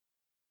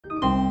Prepare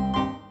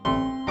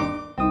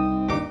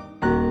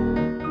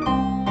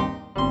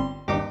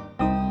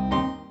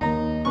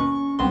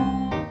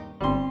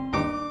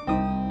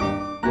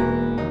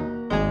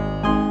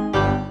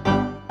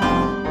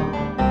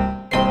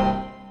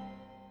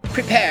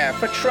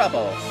for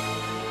trouble.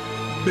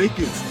 Make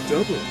it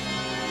double.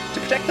 To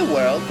protect the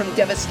world from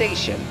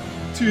devastation.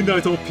 To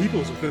unite all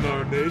peoples within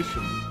our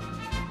nation.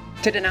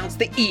 To denounce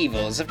the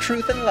evils of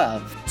truth and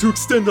love. To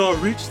extend our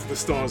reach to the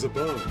stars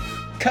above.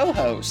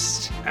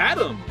 Co-host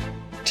Adam.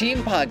 Team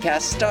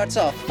Podcast starts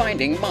off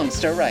finding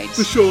monster rights.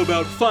 The show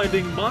about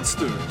finding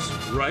monsters,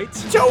 right?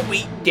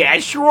 Toby,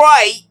 that's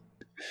right.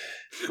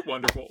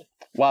 Wonderful.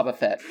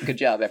 Wobbuffet. Good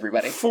job,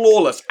 everybody.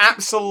 Flawless.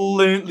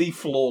 Absolutely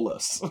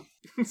flawless.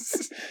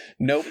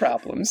 No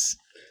problems.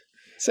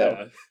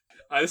 So,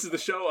 this is the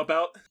show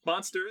about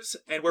monsters,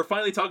 and we're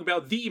finally talking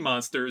about the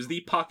monsters,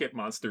 the pocket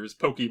monsters,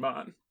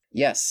 Pokemon.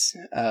 yes,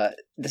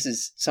 this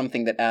is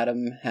something that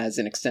Adam has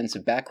an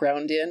extensive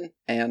background in,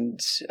 and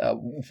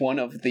one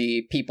of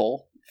the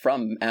people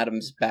from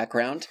Adam's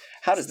background.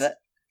 How does that...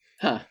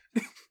 Huh.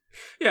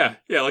 Yeah,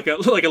 like a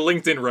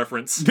LinkedIn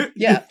reference.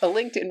 Yeah, a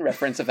LinkedIn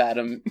reference of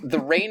Adam, the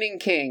reigning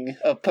king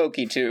of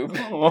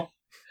PokeTube.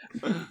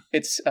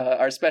 It's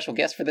our special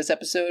guest for this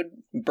episode,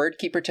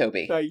 Birdkeeper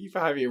Toby. Thank you for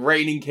having me,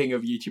 reigning king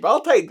of YouTube.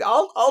 I'll take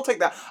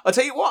that. I'll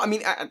tell you what. I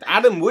mean,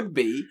 Adam would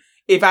be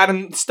if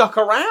Adam stuck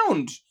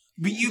around.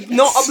 But you've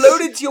not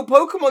uploaded to your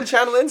Pokemon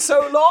channel in so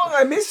long.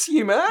 I miss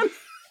you, man.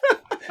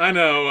 I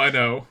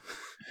know.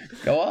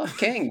 Go off,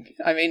 King.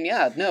 I mean,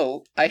 yeah,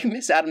 no, I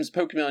miss Adam's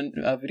Pokemon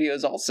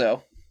videos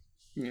also.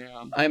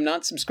 Yeah. I am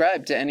not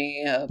subscribed to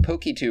any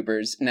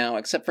PokeTubers now,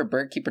 except for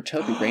Birdkeeper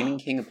Toby, reigning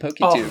king of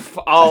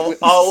PokeTube.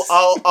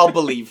 I'll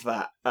believe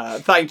that.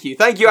 Thank you,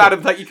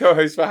 Adam. Thank you,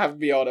 co-host, for having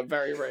me on. I'm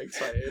very, very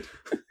excited.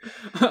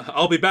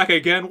 I'll be back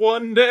again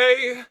one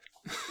day.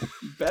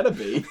 Better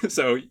be.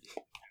 So,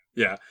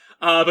 yeah.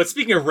 But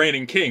speaking of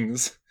reigning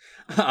kings,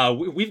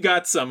 we've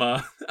got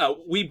some.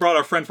 We brought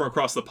our friend from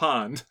across the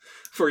pond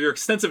for your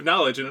extensive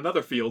knowledge in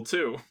another field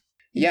too.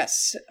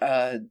 Yes.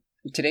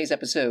 Today's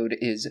episode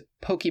is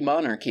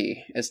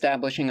Pokemonarchy,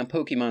 establishing a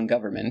Pokemon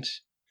government.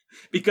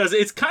 Because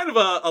it's kind of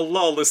a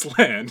lawless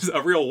land,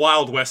 a real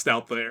Wild West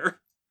out there.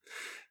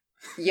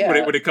 Yeah.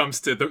 When it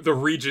comes to the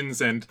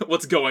regions and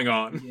what's going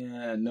on.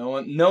 Yeah,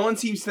 no one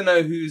seems to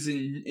know who's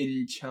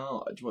in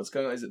charge. What's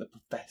going on? Is it the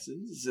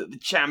professors? Is it the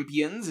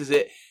champions? Is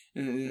it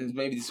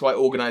maybe this is why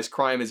organized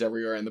crime is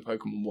everywhere in the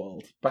Pokemon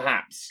world?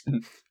 Perhaps.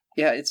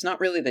 Yeah, it's not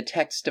really the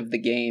text of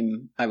the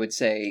game, I would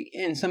say.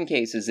 In some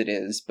cases it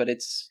is, but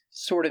it's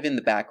sort of in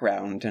the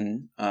background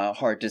and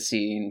hard to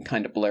see and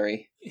kind of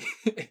blurry.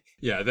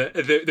 Yeah,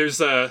 there's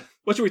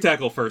what should we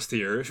tackle first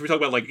here? Should we talk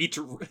about like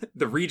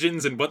the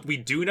regions and what we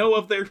do know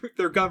of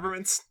their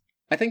governments?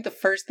 I think the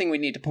first thing we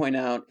need to point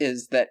out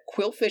is that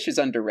Qwilfish is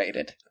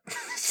underrated.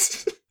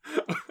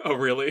 Oh,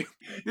 really?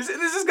 This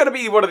is going to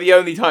be one of the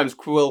only times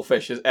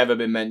Qwilfish has ever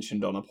been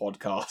mentioned on a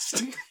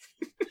podcast.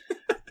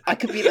 I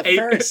could be the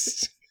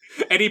first.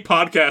 Any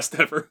podcast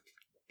ever.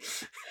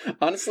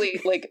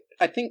 Honestly,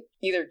 I think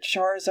either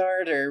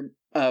Charizard or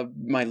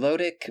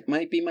Milotic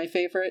might be my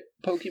favorite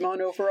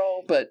Pokemon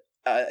overall, but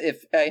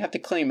if I have to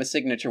claim a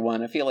signature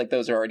one, I feel like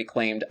those are already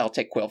claimed. I'll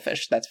take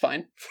Qwilfish, that's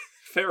fine.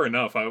 Fair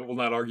enough, I will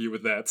not argue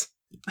with that.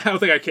 I don't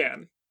think I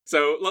can.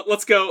 So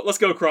let's go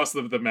across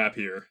the map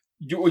here.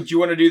 Do you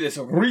want to do this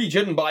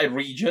region by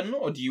region,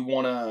 or do you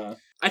want to...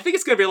 I think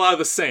it's going to be a lot of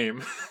the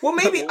same. Well,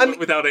 maybe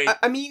without a.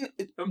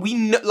 We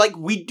know,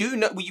 we do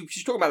know. We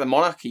just talk about the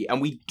monarchy,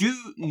 and we do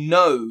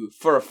know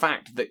for a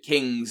fact that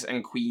kings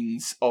and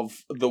queens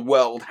of the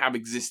world have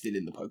existed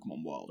in the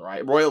Pokemon world,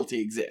 right? Royalty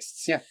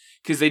exists, yeah,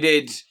 because they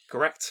did.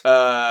 Correct.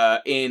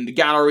 In the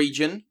Galar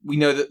region, we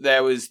know that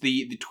there was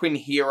the twin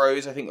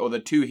heroes, I think, or the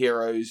two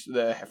heroes,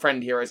 the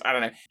friend heroes. I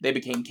don't know. They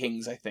became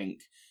kings, I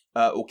think.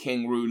 Or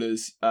king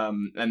rulers,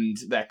 and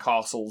their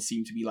castles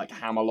seem to be like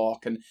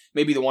Hammerlock, and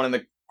maybe the one in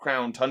the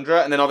Crown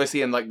Tundra, and then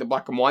obviously in like the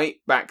Black and White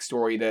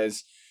backstory,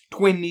 there's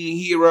twin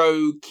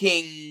hero,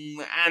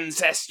 king,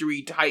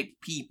 ancestry type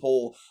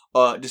people,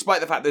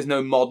 despite the fact there's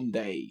no modern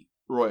day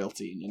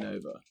royalty in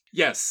Unova.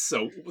 Yes,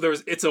 so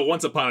it's a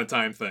once upon a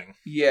time thing.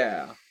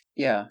 Yeah.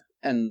 Yeah,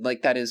 and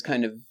that is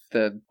kind of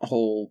the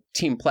whole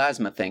Team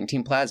Plasma thing.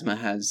 Team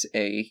Plasma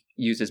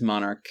uses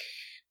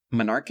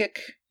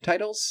monarchic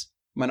titles?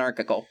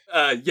 Monarchical.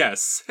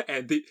 Yes,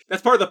 and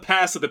that's part of the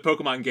past of the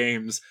Pokemon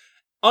games.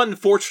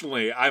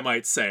 Unfortunately, I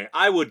might say,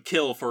 I would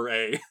kill for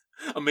a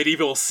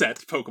medieval set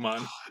Pokemon.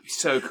 Oh, that'd be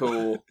so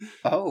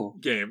cool.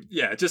 Game.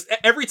 Yeah, just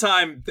every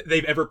time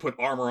they've ever put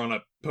armor on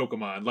a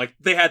Pokemon, like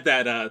they had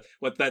that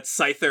that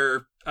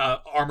Scyther,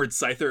 armored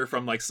Scyther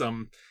from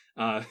some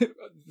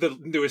the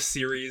newest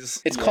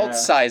series. It's called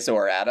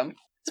Scizor, Adam.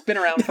 It's been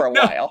around for a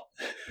while.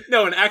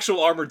 No, an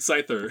actual armored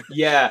Scyther.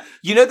 Yeah.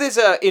 You know, there's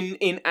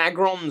in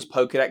Aggron's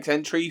Pokedex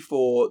entry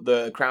for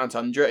the Crown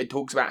Tundra, it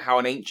talks about how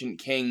an ancient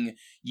king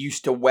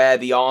used to wear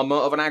the armor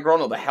of an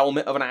Aggron, or the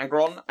helmet of an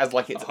Aggron, as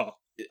its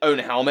own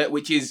helmet,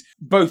 which is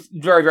both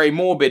very, very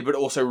morbid, but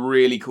also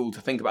really cool to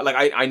think about.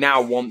 I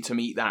now want to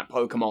meet that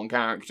Pokemon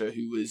character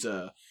who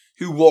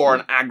who wore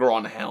an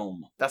Aggron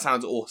helm. That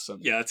sounds awesome.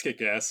 Yeah, that's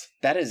kick-ass.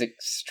 That is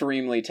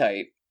extremely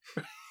tight.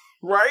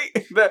 Right?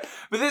 But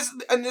there's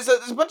a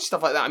bunch of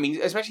stuff like that. I mean,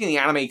 especially in the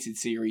animated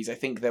series, I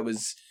think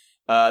there's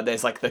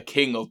like the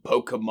king of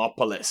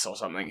Pokemopolis or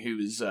something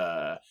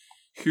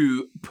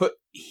who put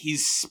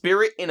his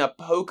spirit in a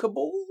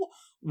Pokeball,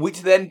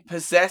 which then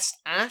possessed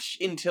Ash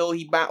until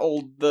he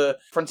battled the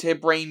Frontier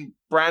Brain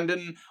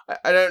Brandon.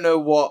 I don't know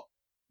what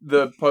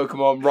the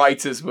Pokemon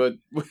writers were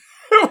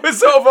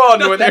sort of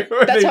on when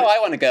That's how I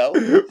want to go.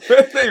 when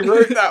they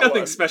wrote that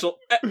Nothing one. special.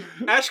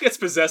 Ash gets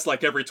possessed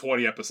like every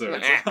 20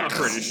 episodes, I'm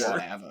pretty sure.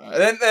 Whatever.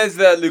 And then there's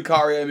the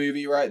Lucario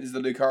movie, right? There's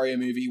the Lucario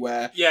movie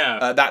where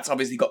Yeah. that's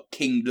obviously got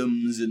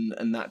kingdoms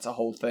and that's a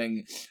whole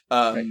thing.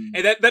 Right.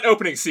 And that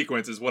opening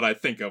sequence is what I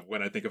think of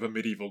when I think of a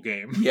medieval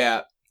game.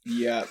 Yeah.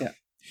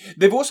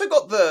 They've also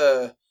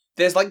got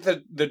there's like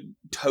the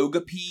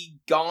Togepi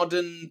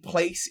garden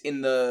place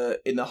in the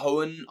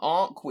Hoenn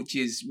arc, which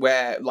is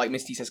where like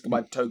Misty says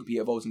goodbye to Togepi,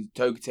 evolves into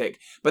Togetic,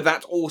 but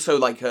that's also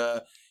like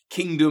a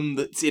kingdom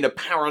that's in a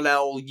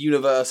parallel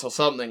universe or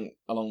something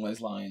along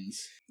those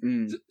lines.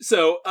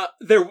 So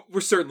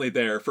we're certainly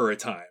there for a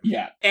time.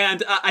 Yeah.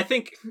 And I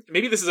think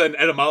maybe this is an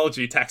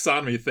etymology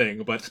taxonomy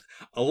thing, but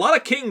a lot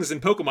of kings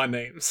in Pokemon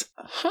names.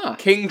 Huh.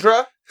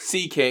 Kingdra,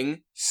 Sea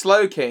King,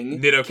 Slow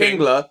King, Nidoking.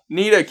 Kingler,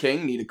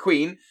 Nidoking,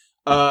 Nidoqueen,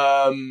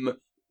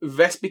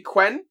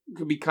 Vespiquen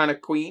could be kind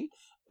of queen.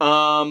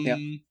 Yeah,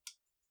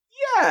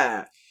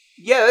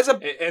 there's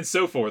a And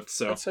so forth,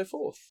 so. and so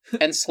forth.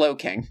 And Slow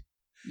King.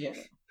 Yeah.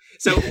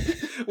 So,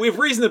 we have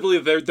reason to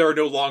believe there are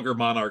no longer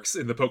monarchs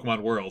in the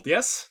Pokemon world,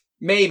 yes?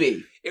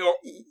 Maybe. Or,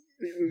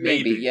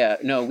 Maybe, yeah.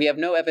 No, we have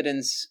no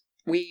evidence.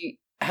 We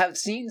have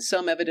seen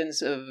some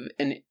evidence of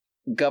an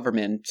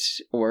government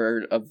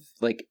or of,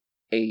 like,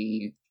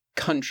 a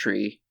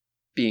country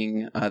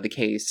being the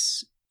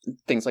case.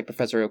 Things like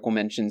Professor Oak will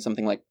mention,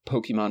 something like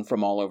Pokemon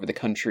from all over the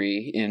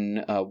country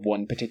in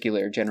one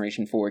particular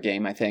Generation 4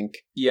 game, I think.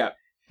 Yeah.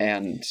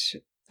 And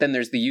then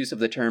there's the use of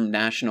the term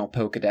National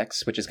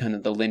Pokedex, which is kind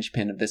of the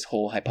linchpin of this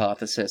whole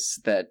hypothesis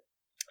that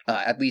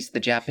at least the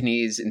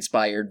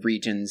Japanese-inspired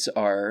regions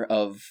are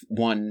of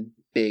one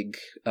big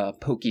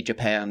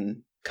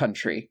Poke-Japan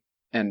country,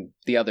 and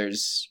the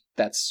others,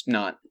 that's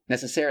not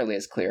necessarily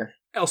as clear.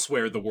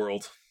 elsewhere in the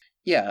world.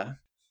 Yeah,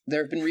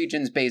 there have been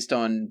regions based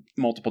on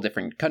multiple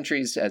different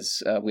countries,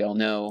 as we all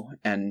know,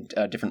 and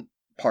different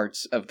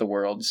parts of the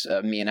world.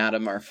 Me and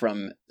Adam are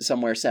from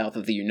somewhere south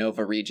of the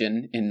Unova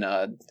region.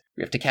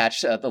 We have to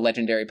catch the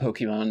legendary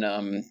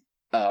Pokemon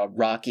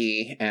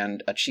Rocky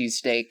and a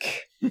cheesesteak.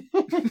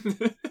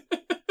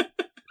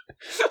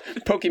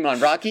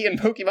 Pokemon Rocky and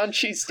Pokemon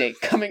Cheesesteak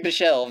coming to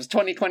shelves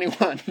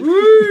 2021.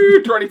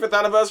 Woo! 25th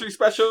anniversary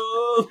special!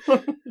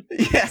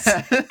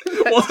 Yeah.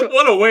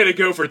 What a way to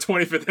go for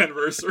 25th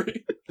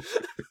anniversary.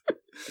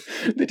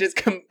 They just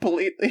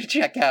completely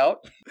check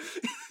out.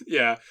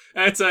 Yeah,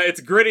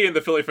 it's Gritty and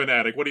the Philly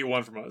Fanatic. What do you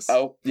want from us?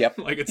 Oh, yep.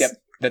 Like it's Yep,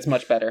 that's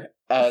much better.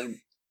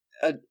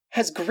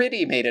 Has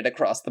Gritty made it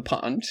across the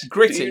pond?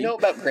 Gritty? Do you know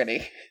about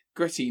Gritty?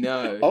 Gritty,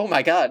 no. Oh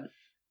my god.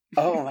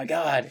 Oh my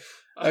god.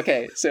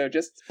 Okay, so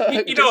just...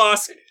 you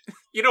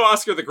know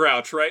Oscar the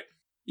Grouch, right?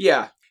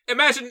 Yeah.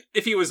 Imagine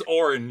if he was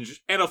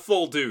orange and a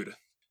full dude,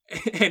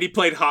 and he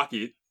played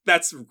hockey.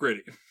 That's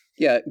Gritty.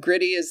 Yeah,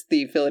 Gritty is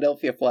the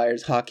Philadelphia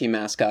Flyers hockey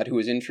mascot who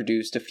was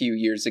introduced a few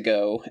years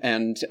ago,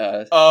 and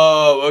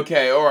Oh,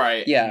 okay,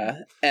 alright. yeah,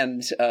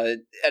 and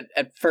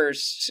at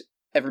first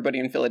everybody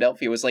in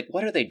Philadelphia was like,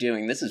 "What are they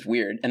doing? This is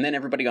weird." And then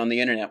everybody on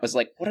the internet was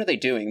like, "What are they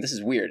doing? This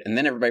is weird." And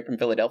then everybody from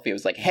Philadelphia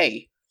was like,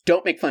 "Hey,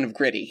 don't make fun of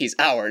Gritty. He's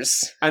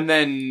ours." And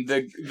then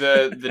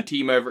the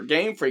team over at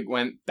Game Freak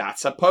went,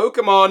 "That's a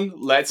Pokemon.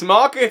 Let's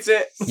market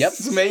it. Yep.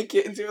 Let's make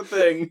it into a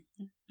thing."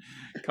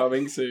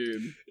 Coming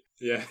soon.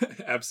 Yeah,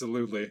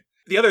 absolutely.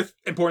 The other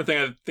important thing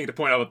I think to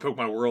point out with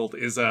Pokemon World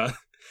is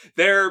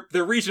their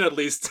region at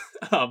least.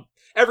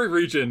 Every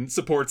region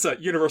supports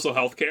universal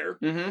healthcare.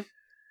 Mm-hmm.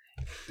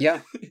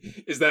 Yeah.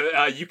 Is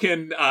that you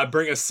can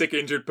bring a sick,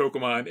 injured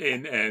Pokemon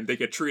in, and they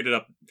get treated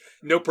up,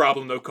 no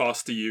problem, no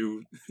cost to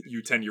you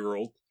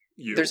 10-year-old.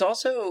 You. There's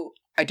also,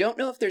 I don't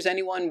know if there's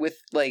anyone with,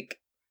 like,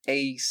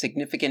 a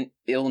significant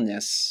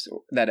illness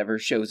that ever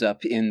shows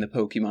up in the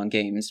Pokemon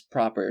games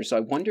proper, so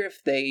I wonder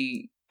if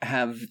they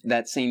have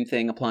that same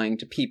thing applying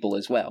to people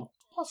as well.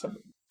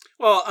 Possibly.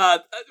 Well,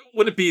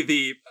 would it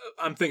be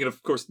I'm thinking,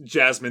 of course,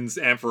 Jasmine's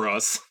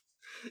Ampharos,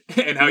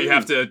 and how you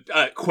have to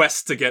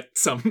quest to get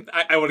some,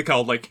 I would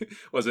call it, like,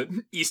 was it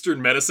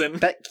Eastern medicine?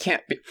 That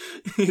can't be...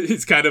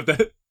 It's kind of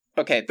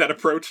Okay, that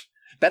approach.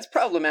 that's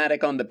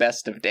problematic on the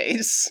best of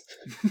days.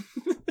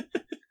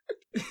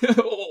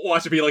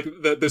 Watch it be like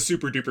the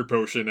super duper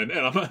potion, and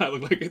I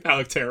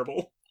look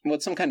terrible. Well,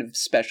 it's some kind of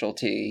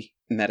specialty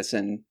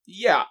medicine.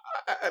 Yeah,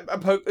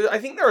 I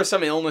think there are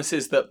some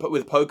illnesses that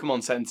with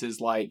Pokemon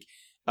centers, like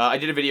I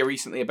did a video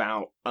recently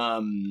about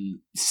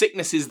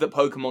sicknesses that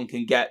Pokemon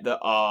can get that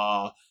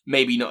are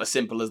maybe not as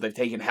simple as they've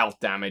taken health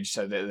damage,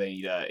 so that they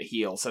need to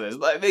heal. So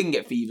they can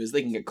get fevers,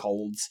 they can get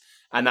colds,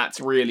 and that's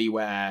really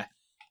where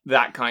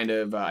that kind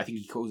of, I think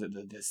he calls it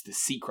the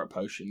secret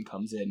potion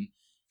comes in.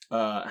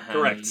 Handy.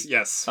 Correct.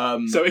 Yes.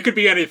 So it could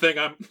be anything.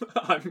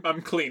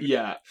 I'm clean.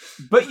 Yeah,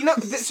 but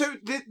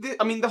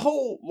I mean, the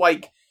whole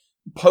like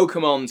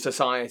Pokemon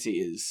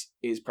society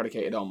is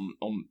predicated on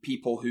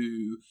people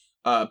who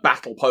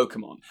battle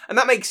Pokemon, and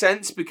that makes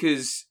sense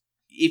because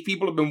if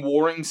people have been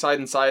warring side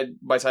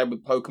by side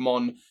with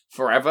Pokemon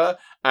forever,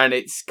 and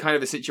it's kind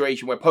of a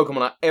situation where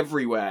Pokemon are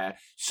everywhere,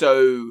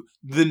 so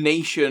the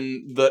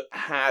nation that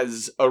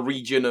has a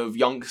region of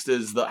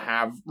youngsters that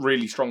have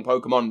really strong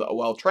Pokemon that are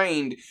well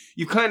trained,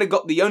 you've kind of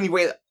got the only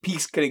way that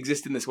peace can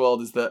exist in this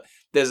world is that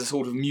there's a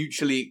sort of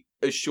mutually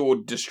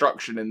assured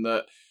destruction in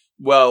that,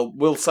 well,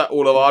 we'll set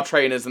all of our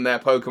trainers and their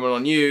Pokemon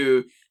on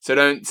you, so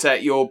don't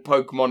set your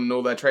Pokemon and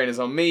all their trainers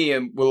on me,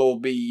 and we'll all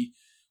be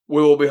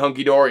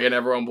hunky-dory and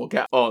everyone will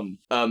get on.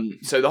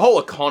 So the whole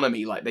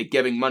economy, like, they're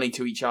giving money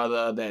to each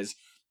other, there's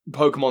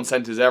Pokemon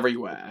centers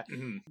everywhere.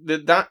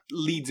 Mm-hmm. That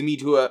leads me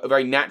to a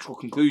very natural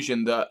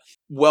conclusion that,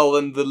 well,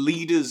 then the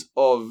leaders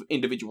of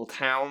individual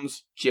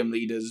towns, gym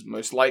leaders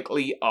most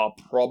likely, are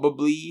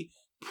probably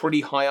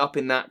pretty high up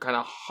in that kind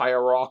of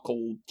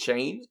hierarchical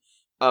chain.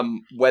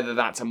 Whether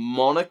that's a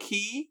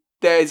monarchy,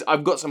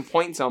 I've got some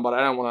points on, but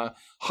I don't want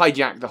to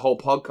hijack the whole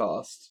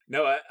podcast.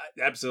 No,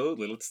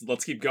 absolutely.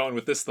 Let's keep going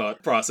with this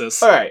thought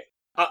process. All right.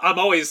 I'm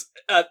always.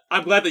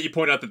 I'm glad that you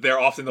point out that they're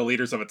often the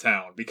leaders of a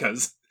town,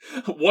 because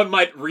one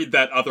might read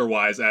that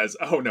otherwise as,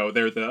 oh no,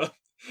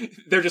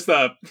 they're just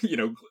the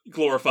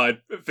glorified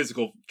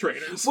physical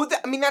trainers. Well,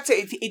 I mean, that's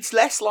it. It's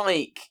less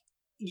like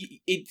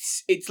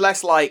it's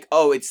less like,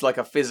 oh, it's like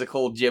a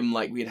physical gym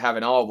like we'd have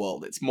in our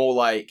world. It's more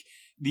like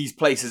these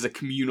places are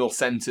communal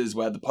centers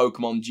where the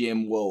Pokemon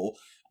gym will,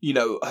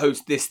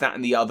 host this, that,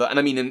 and the other. And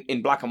I mean,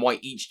 in Black and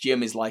White, each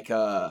gym is like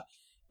a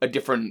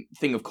different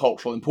thing of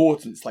cultural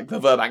importance. Like the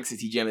Verbank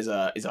City gym is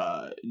a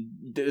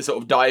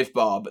sort of dive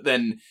bar, but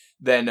then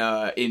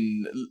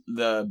in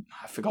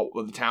I forgot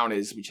what the town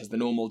is, which has the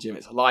normal gym,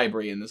 it's a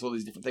library, and there's all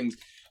these different things.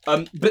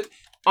 But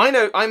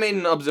I made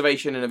an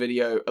observation in a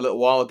video a little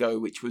while ago,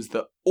 which was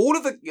that all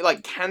of the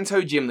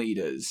Kanto gym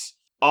leaders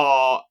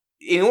are,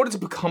 in order to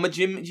become a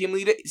gym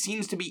leader, it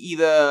seems to be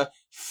either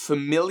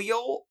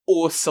familial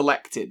or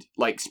selected,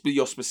 like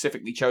you're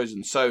specifically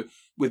chosen. So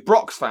with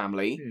Brock's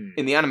family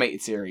in the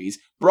animated series,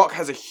 Brock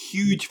has a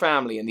huge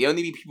family, and the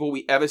only people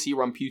we ever see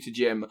run Pewter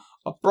Gym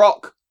are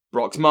Brock,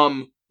 Brock's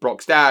mum,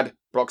 Brock's dad,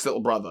 Brock's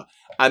little brother,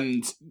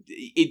 and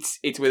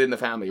it's within the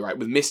family, right?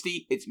 With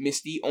Misty, it's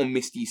Misty or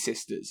Misty's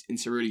sisters in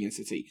Cerulean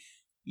City.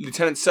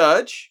 Lieutenant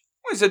Surge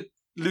is a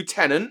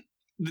lieutenant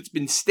that's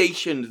been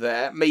stationed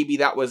there. Maybe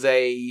that was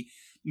a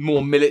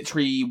more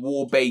military,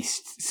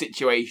 war-based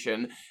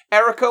situation.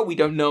 Erica, we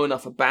don't know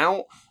enough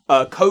about.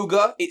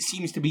 Koga, it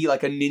seems to be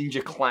like a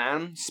ninja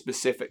clan,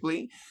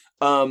 specifically.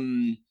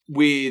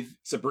 With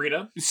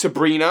Sabrina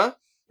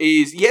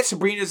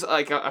Sabrina's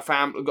like got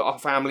a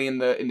family in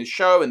the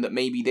show, and that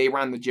maybe they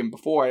ran the gym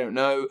before, I don't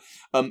know.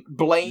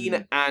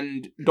 Blaine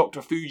and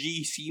Dr.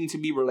 Fuji seem to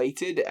be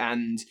related,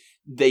 and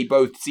they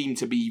both seem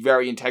to be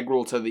very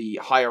integral to the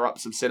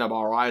higher-ups of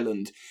Cinnabar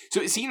Island. So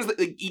it seems that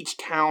each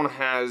town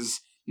has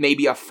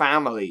maybe a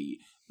family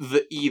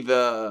that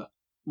either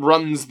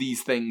runs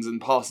these things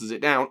and passes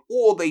it down,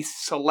 or they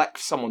select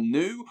someone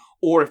new,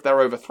 or if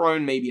they're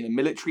overthrown, maybe in a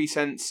military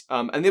sense.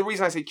 And the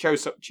reason I say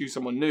choose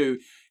someone new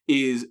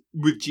is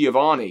with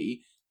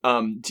Giovanni.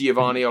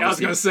 Giovanni, obviously. I was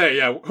going to say,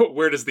 yeah,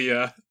 where does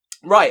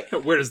right?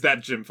 Where does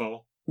that gym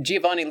fall?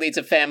 Giovanni leads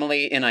a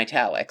family in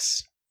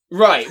italics.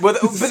 Right. Well,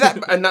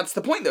 but that's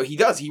the point, though. He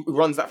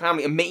runs that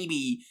family, and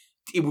maybe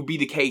it would be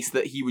the case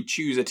that he would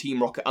choose a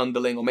Team Rocket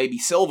underling, or maybe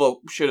Silver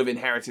should have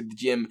inherited the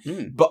gym,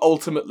 but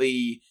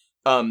ultimately,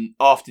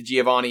 after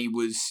Giovanni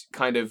was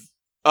kind of,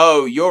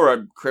 oh, you're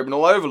a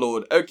criminal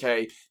overlord,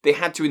 okay, they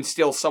had to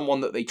instill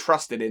someone that they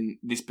trusted in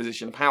this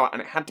position of power,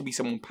 and it had to be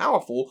someone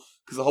powerful,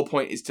 because the whole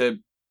point is to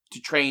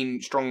train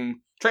strong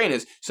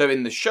trainers. So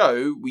in the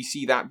show, we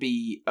see that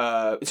be,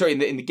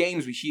 in the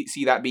games, we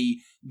see that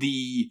be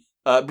the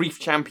brief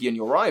champion,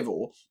 your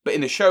rival, but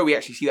in the show we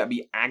actually see that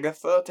be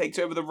Agatha takes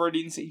over the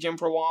Viridian City Gym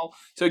for a while.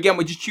 So again,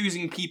 we're just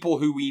choosing people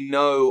who we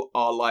know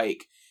are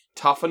like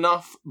tough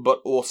enough, but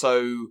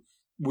also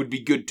would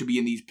be good to be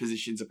in these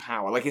positions of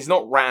power. Like, it's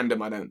not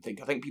random, I don't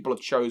think. I think people are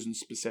chosen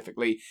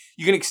specifically.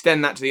 You can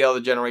extend that to the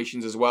other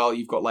generations as well.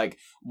 You've got, like,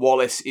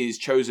 Wallace is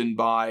chosen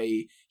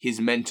by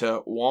his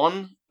mentor,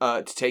 Juan,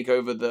 to take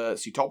over the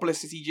Sutopolis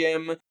City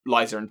Gym.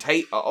 Liza and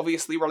Tate are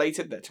obviously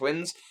related. They're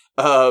twins.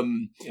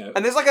 And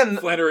there's like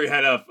Flannery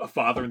had a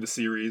father in the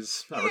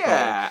series.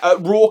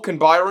 Rourke and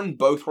Byron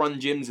both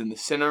run gyms in the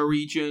Sinnoh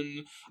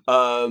region.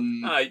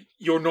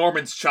 Your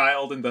Norman's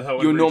child in the Hoenn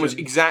region. Norman's,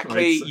 exactly.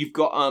 Right, so. You've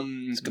got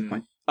That's a good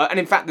point. And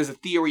in fact, there's a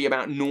theory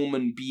about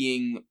Norman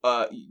being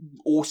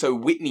also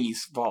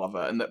Whitney's father,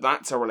 and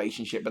that's a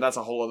relationship, but that's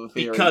a whole other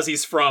theory. Because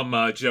he's from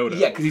Johto.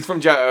 Yeah, because he's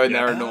from Johto, and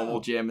they're a normal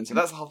gym, and so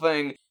that's the whole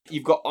thing.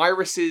 You've got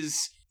Iris,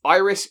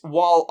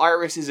 while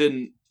Iris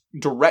isn't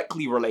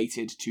directly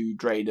related to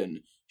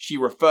Drayden, she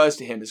refers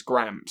to him as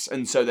Gramps,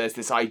 and so there's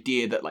this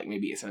idea that like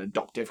maybe it's an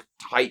adoptive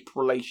type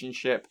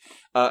relationship,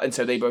 and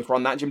so they both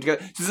run that gym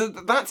together. So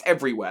that's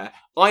everywhere.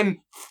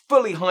 I'm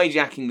fully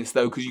hijacking this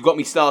though because you got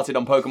me started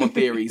on Pokemon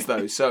theories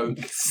though. So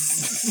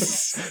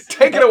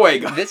take it away,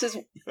 guys. This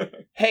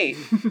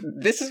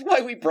is why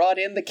we brought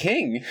in the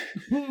king.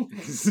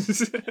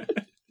 This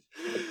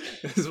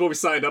is what we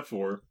signed up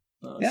for.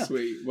 Oh, yeah.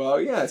 Sweet. Well,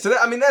 yeah. So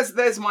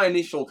there's my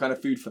initial kind of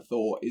food for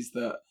thought is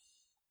that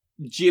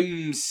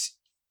gyms.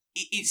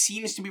 It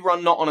seems to be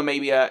run not on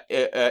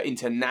a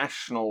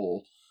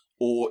international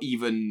or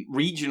even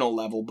regional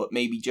level, but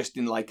maybe just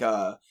in like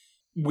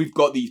we've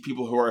got these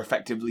people who are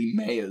effectively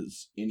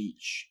mayors in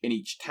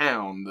each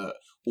town,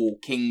 or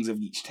kings of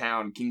each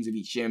town, kings of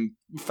each gym,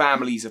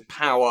 families of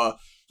power,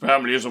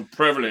 families of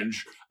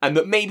privilege, and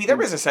that maybe there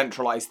is a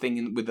centralized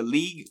thing with the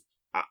league.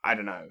 I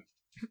don't know.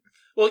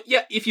 Well,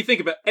 yeah, if you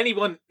think about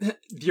anyone,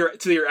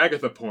 to your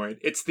Agatha point,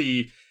 it's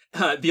the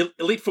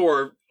Elite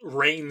Four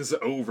reigns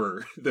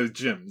over the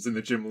gyms and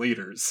the gym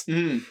leaders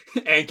and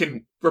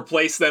can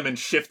replace them and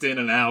shift in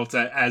and out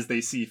as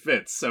they see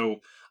fit. So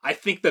I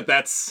think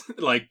that's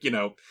like,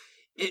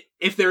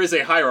 if there is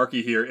a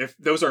hierarchy here, if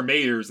those are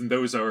mayors and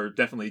those are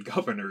definitely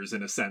governors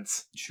in a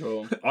sense.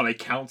 Sure. On a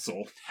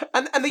council.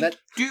 And they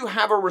do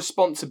have a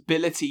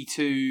responsibility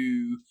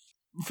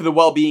for the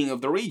well-being of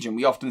the region.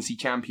 We often see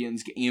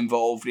champions getting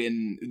involved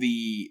in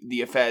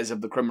the affairs of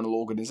the criminal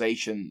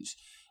organizations.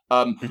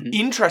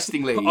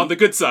 Interestingly, on the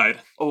good side.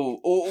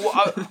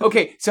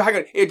 Okay. So hang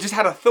on. It just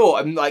had a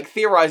thought. I'm like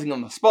theorizing on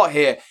the spot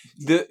here.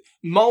 That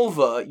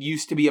Mulva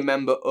used to be a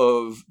member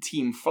of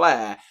Team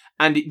Flare,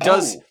 and it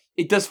does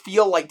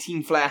feel like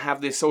Team Flare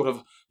have this sort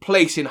of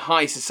place in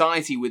high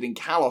society within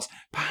Kalos.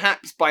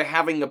 Perhaps by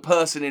having a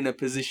person in a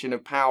position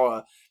of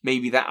power,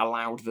 maybe that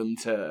allowed them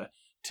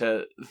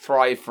to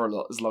thrive for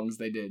as long as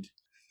they did.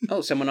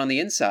 Oh, someone on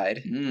the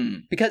inside.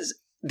 Because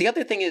the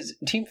other thing is,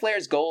 Team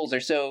Flare's goals are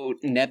so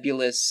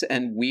nebulous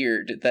and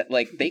weird that,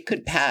 like, they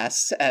could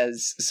pass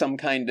as some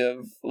kind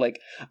of, like,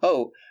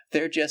 oh,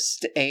 they're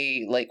just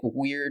a, like,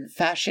 weird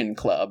fashion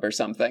club or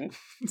something.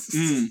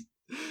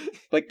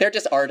 Like, they're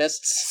just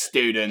artists.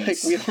 Students. Like,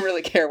 we don't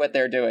really care what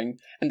they're doing.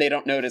 And they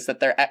don't notice that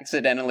they're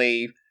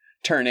accidentally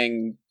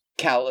turning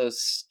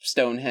Kalos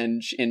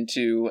Stonehenge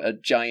into a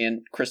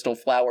giant crystal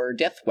flower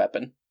death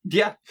weapon.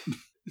 Yeah.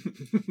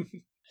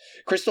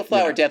 Crystal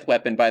Flower Death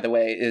Weapon, by the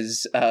way,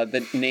 is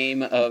the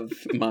name of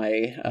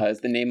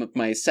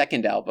my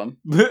second album.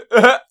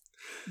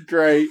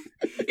 Great.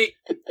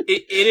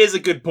 It is a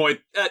good point.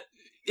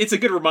 It's a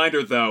good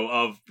reminder, though,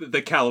 of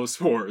the Kalos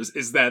Wars,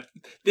 is that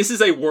this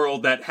is a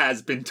world that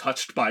has been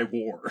touched by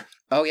war.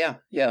 Oh, yeah.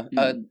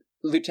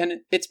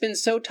 Lieutenant, it's been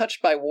so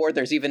touched by war,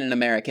 there's even an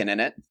American in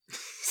it.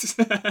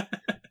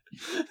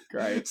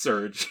 Great.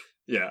 Surge.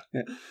 Yeah.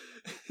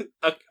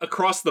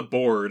 Across the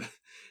board,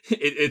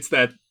 it's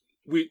that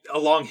a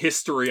long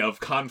history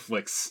of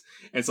conflicts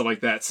and stuff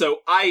like that. So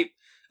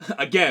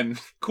again,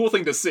 cool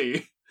thing to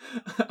see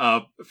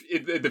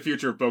in the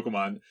future of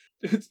Pokemon,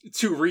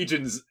 two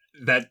regions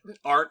that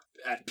aren't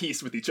at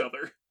peace with each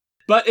other.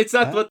 But it's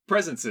not what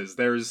presence is.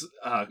 There's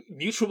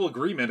mutual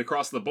agreement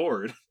across the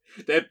board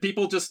that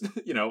people just,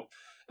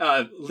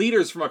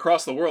 leaders from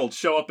across the world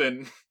show up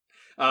in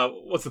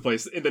what's the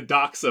place, in the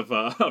docks of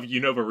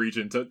Unova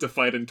region to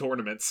fight in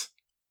tournaments.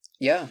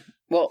 Yeah.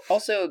 Well,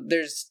 also,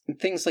 there's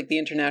things like the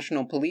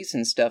international police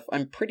and stuff.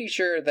 I'm pretty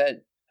sure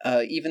that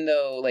even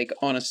though, like,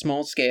 on a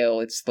small scale,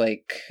 it's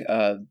like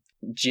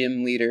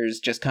gym leaders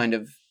just kind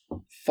of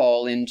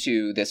fall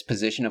into this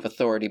position of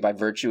authority by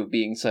virtue of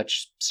being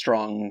such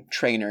strong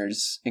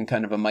trainers in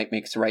kind of a might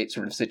makes right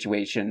sort of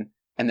situation,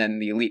 and then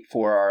the Elite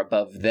Four are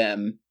above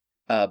them.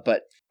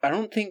 But I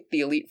don't think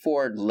the Elite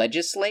Four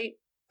legislate.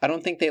 I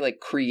don't think they, like,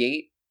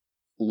 create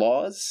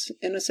laws,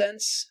 in a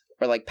sense,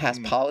 or, like, pass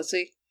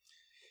policy.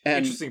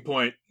 And, interesting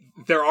point.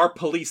 There are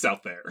police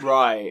out there.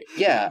 Right.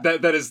 Yeah.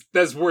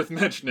 That's worth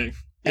mentioning.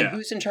 And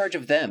who's in charge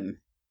of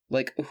them?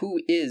 Like, who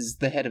is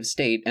the head of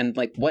state? And,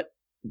 like, what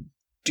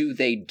do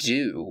they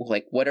do?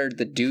 Like, what are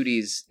the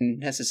duties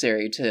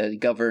necessary to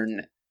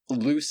govern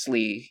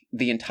loosely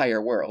the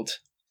entire world?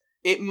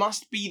 It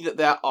must be that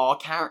there are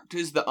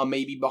characters that are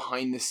maybe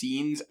behind the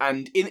scenes,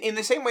 and in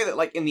the same way that,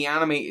 like, in the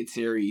animated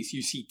series,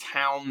 you see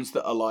towns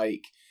that are,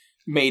 like,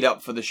 made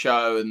up for the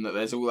show and that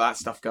there's all that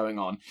stuff going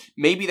on.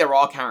 Maybe there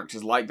are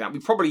characters like that.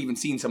 We've probably even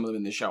seen some of them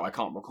in the show, I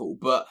can't recall.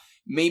 But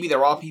maybe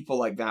there are people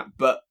like that.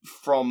 But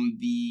from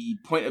the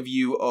point of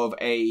view of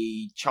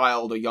a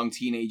child or young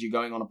teenager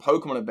going on a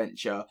Pokemon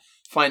adventure,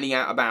 finding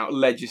out about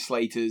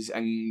legislators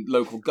and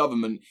local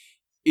government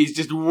is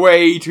just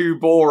way too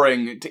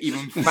boring to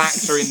even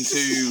factor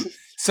into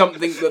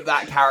something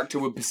that character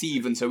would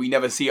perceive, and so we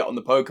never see it on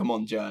the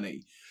Pokemon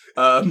journey.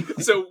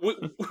 So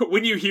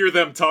when you hear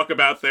them talk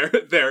about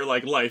their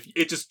like life,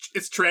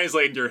 it's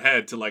translated in your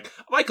head to like,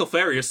 Michael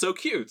Ferry is so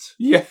cute.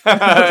 Yeah,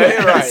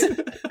 right.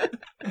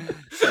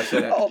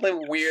 All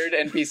the weird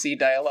NPC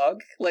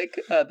dialogue, like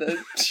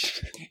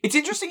It's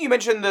interesting you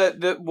mentioned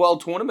the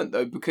World Tournament,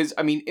 though, because,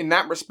 I mean, in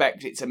that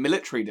respect, it's a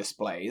military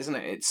display, isn't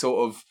it? It's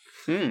sort of,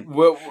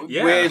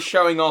 we're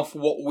showing off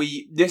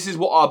this is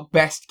what our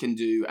best can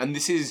do, and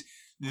this is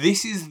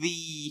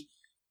the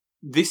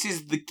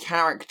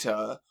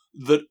character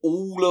that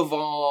all of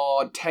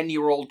our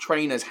 10-year-old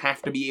trainers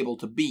have to be able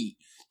to beat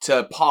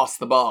to pass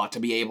the bar, to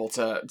be able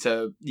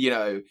to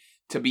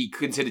be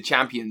considered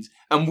champions.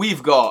 And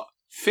we've got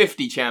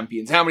 50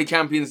 champions. How many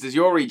champions does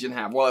your region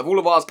have? Well, if all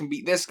of ours can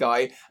beat this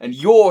guy and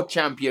your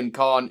champion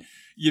can't,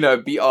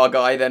 beat our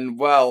guy, then,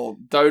 well,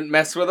 don't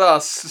mess with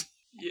us.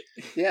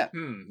 Yeah.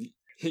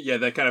 Yeah,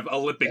 that kind of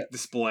Olympic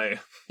display.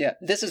 Yeah,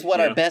 this is what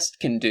our best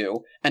can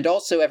do. And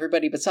also,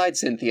 everybody besides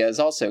Cynthia is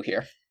also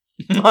here.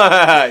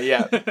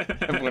 Yeah,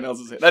 everyone else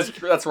is here.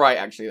 That's right,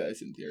 actually, though.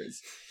 Cynthia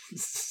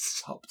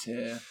is top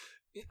tier.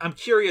 I'm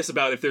curious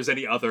about if there's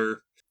any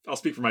other. I'll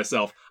speak for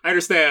myself. I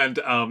understand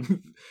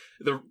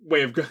the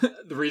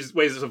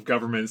ways of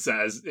governments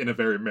as in a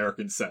very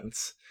American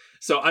sense.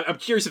 So I'm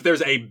curious if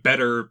there's a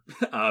better,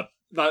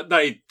 not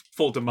a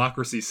full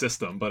democracy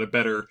system, but a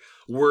better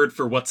word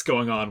for what's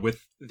going on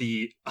with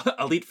the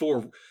Elite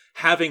Four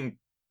having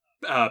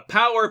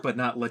power but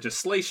not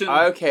legislation.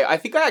 Okay, I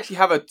think I actually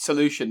have a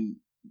solution.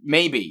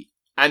 Maybe.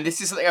 And this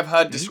is something I've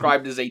heard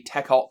described as a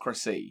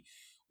techocracy,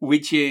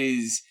 which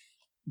is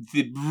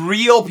the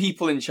real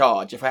people in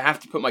charge, if I have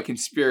to put my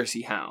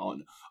conspiracy hat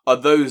on, are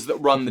those that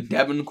run the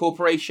Devon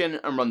Corporation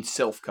and run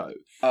Silphco.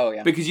 Oh,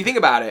 yeah. Because you think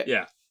about it,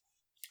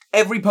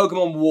 every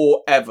Pokemon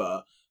war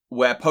ever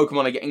where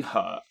Pokemon are getting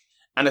hurt,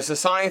 and a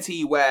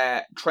society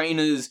where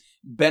trainers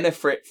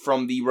benefit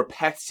from the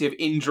repetitive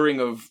injuring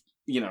of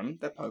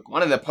their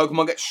Pokemon, and their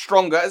Pokemon get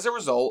stronger as a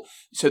result,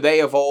 so they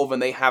evolve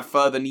and they have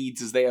further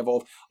needs as they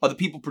evolve, are the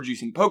people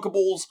producing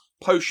Pokeballs,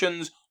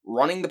 potions,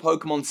 running the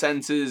Pokemon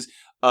centers,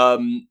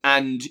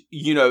 and,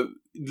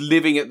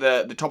 living at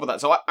the top of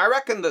that. So I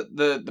reckon that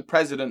the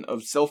president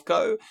of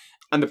Silphco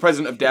and the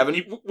president of Devon...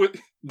 He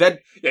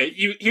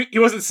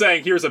wasn't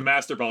saying, here's a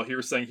Master Ball, he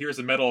was saying, here's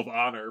a Medal of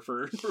Honor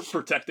for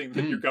protecting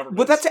your government.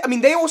 But that's it. I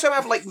mean, they also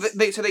have,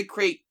 they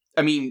create,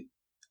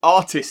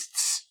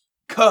 artists...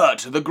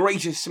 Kurt, the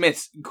greatest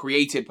smith,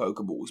 created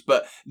Pokeballs,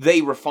 but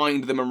they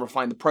refined them and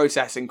refined the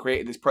process and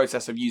created this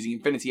process of using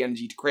infinity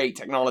energy to create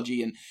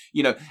technology and,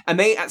 and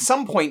they, at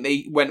some point,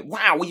 they went,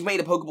 wow, we've made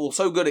a Pokeball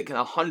so good it can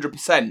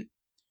 100%.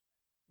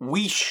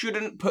 We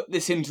shouldn't put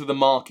this into the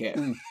market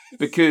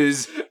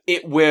because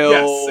it will...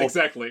 Yes,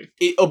 exactly.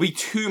 It'll be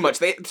too much.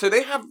 They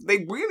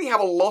really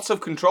have a lot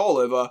of control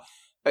over...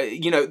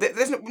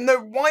 there's no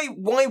why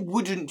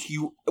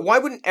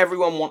wouldn't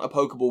everyone want a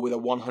Pokeball with a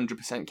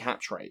 100%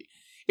 catch rate?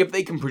 If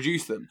they can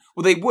produce them.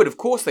 Well, they would, of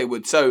course they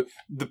would. So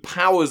the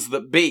powers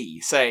that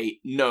be say,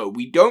 no,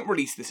 we don't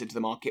release this into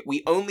the market.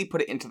 We only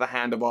put it into the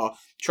hand of our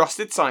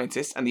trusted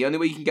scientists, and the only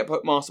way you can get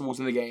Master Balls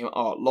in the game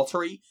are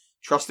lottery,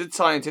 trusted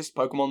scientists,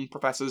 Pokemon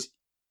professors,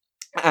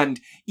 and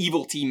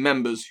evil team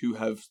members who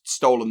have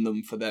stolen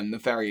them for their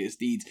nefarious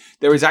deeds.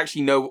 There is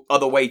actually no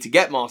other way to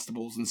get Master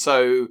Balls, and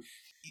so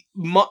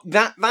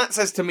that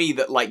says to me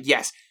that,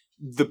 yes,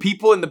 the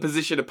people in the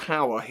position of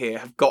power here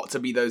have got to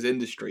be those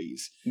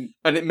industries.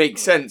 And it makes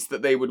sense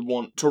that they would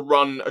want to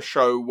run a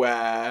show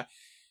where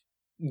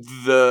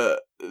the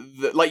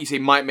like you say,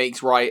 might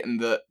makes right, and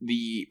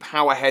the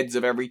power heads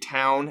of every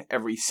town,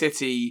 every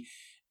city,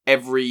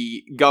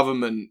 every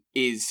government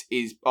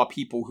are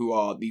people who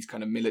are these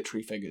kind of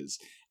military figures.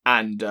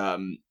 And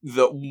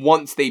that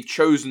once they've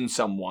chosen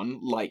someone,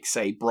 like,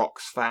 say,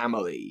 Brock's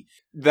family,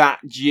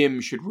 that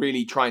gym should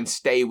really try and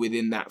stay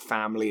within that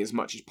family as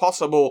much as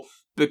possible,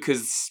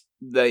 because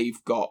they've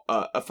got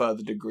a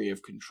further degree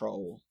of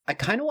control. I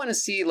kind of want to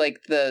see,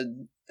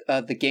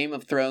 the Game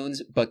of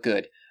Thrones, but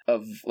good,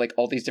 of,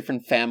 all these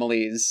different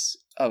families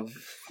of,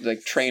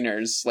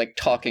 trainers,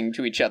 talking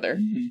to each other.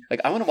 Mm-hmm.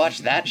 I want to watch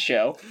that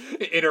show.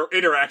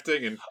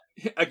 Interacting, and,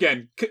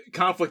 again,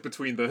 conflict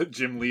between the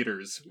gym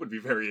leaders would be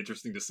very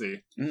interesting to see.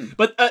 Mm.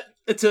 But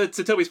to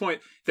Toby's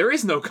point, there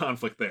is no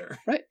conflict there.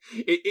 Right.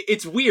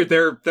 It's weird.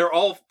 They're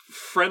all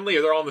friendly,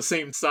 or they're all on the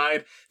same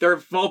side.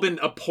 They've all been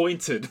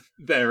appointed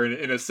there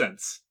in a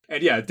sense.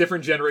 And yeah,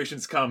 different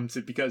generations come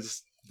to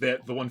because the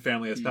one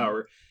family has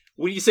power.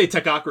 When you say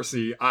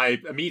techocracy, I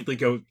immediately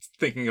go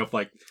thinking of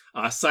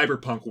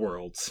cyberpunk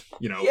worlds,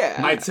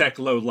 high tech,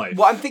 low life.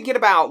 Well, I'm thinking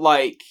about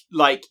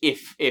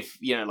if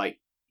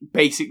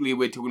basically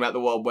we're talking about the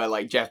world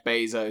where Jeff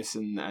Bezos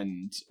and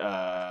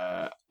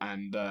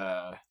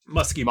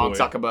Muskie Mark boy.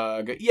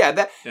 Zuckerberg,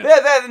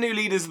 they're the new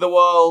leaders of the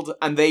world,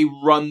 and they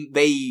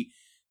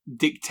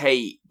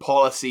dictate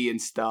policy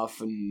and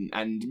stuff,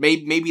 and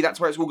maybe that's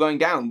where it's all going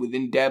down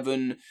within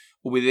Devon,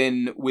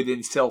 within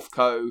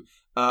Silphco.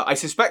 I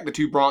suspect the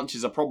two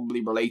branches are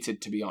probably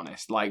related, to be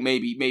honest.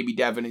 Maybe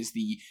Devon is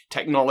the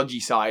technology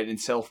side and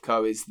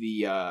Silphco is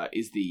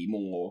the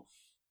more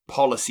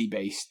policy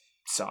based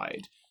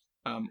side.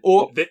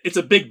 Or it's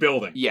a big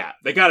building. Yeah,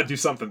 they got to do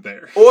something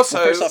there.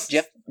 Also, first off,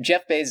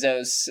 Jeff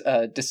Bezos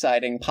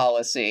deciding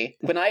policy.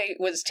 When I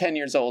was 10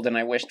 years old and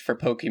I wished for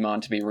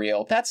Pokemon to be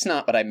real, that's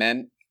not what I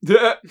meant.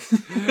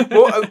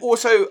 Well,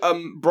 also,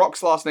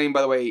 Brock's last name,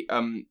 by the way,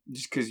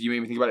 just because you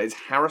made me think about it, is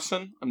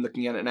Harrison. I'm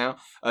looking at it now.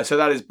 So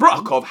that is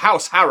Brock of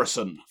House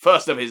Harrison,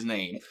 first of his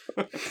name.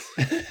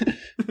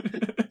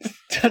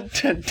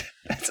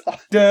 That's all.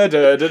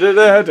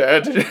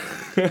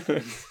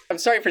 I'm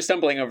sorry for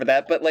stumbling over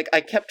that, but like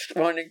I kept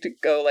wanting to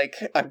go like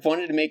I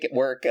wanted to make it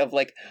work of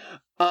like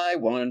I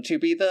want to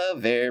be the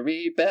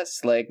very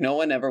best like no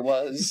one ever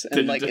was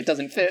and like it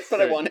doesn't fit but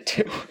I want it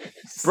to.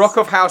 Brock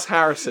of House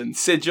Harrison,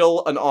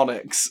 Sigil and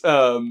Onyx.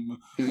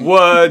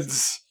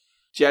 Words.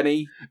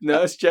 Jenny,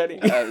 Nurse Jenny.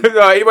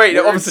 Wait,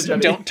 Officer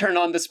Jenny. Don't turn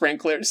on the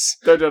sprinklers.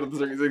 Don't turn on the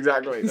sprinklers.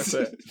 Exactly. That's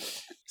it.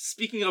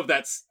 Speaking of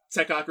that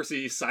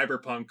technocracy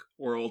cyberpunk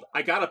world,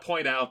 I gotta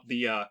point out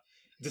the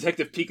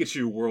Detective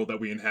Pikachu world that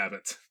we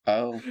inhabit.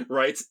 Oh.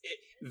 Right?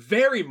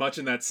 Very much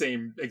in that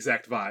same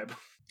exact vibe.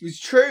 It's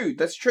true.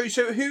 That's true.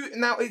 So who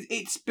now?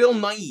 It's Bill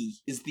Nighy.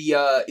 Is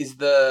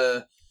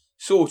the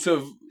sort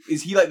of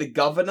is he like the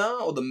governor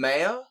or the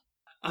mayor?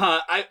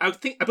 I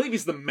believe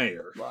he's the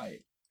mayor. Right.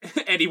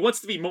 And he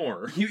wants to be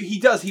more. He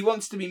does. He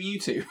wants to be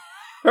Mewtwo.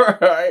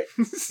 Right.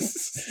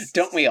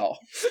 Don't we all?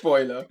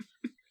 Spoiler.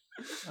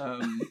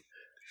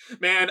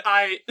 Man,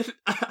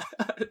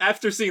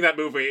 after seeing that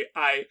movie,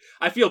 I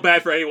feel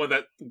bad for anyone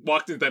that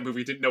walked into that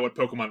movie didn't know what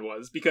Pokemon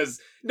was, because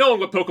knowing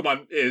what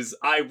Pokemon is,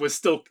 I was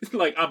still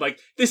like, I'm like,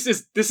 this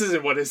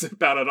isn't what it's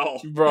about at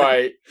all.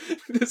 Right.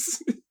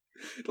 This,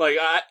 like,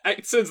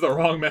 it sends the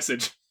wrong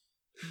message.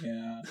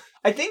 Yeah.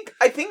 I think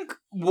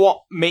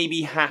what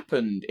maybe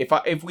happened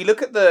if we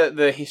look at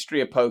the history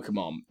of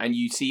Pokemon and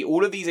you see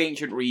all of these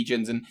ancient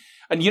regions and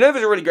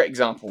there's a really great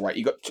example, right?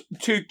 You got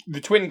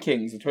the twin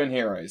kings, the twin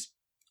heroes.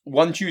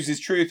 One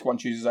chooses truth, one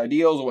chooses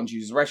ideals, one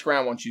chooses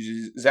Reshiram, one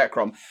chooses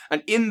Zekrom.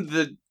 And in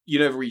the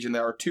Unova region,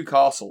 there are two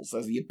castles.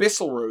 There's the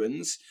Abyssal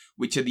Ruins,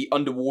 which are the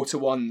underwater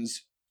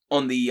ones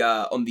on the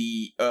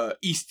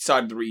east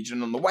side of the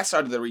region. On the west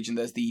side of the region,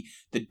 there's the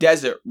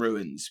Desert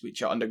Ruins,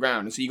 which are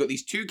underground. And so you've got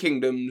these two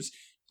kingdoms,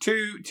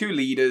 two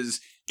leaders,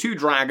 two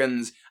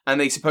dragons, and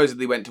they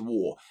supposedly went to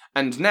war.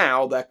 And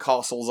now their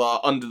castles are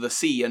under the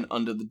sea and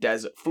under the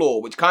desert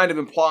floor, which kind of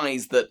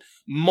implies that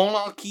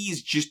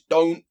monarchies just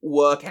don't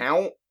work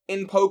out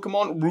in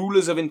Pokemon.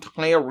 Rulers of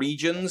entire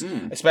regions,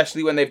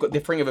 especially when they've got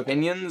differing of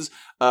opinions,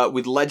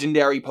 with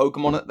legendary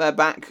Pokemon at their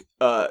back,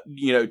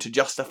 to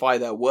justify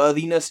their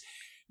worthiness,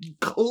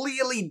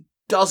 clearly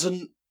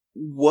doesn't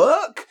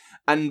work.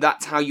 And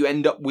that's how you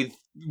end up with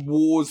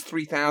wars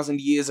 3,000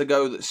 years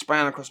ago that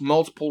span across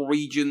multiple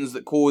regions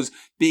that cause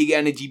big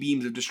energy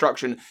beams of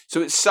destruction.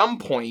 So at some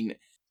point,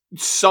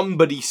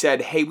 somebody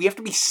said, hey, we have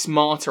to be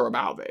smarter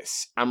about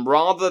this. And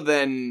rather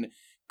than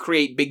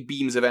create big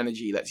beams of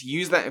energy, let's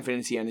use that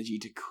infinity energy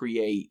to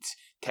create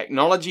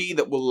technology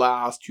that will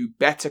allow us to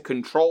better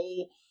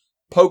control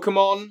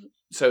Pokemon.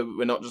 So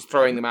we're not just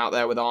throwing them out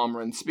there with armor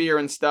and spear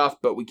and stuff,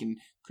 but we can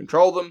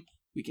control them,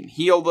 we can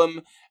heal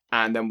them,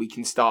 and then we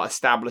can start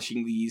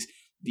establishing these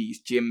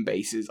gym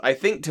bases. I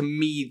think, to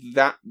me,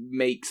 that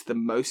makes the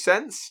most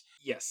sense.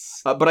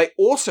 Yes. But I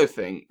also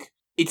think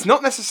it's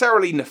not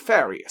necessarily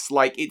nefarious.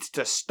 Like, it's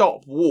to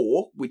stop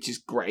war, which is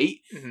great.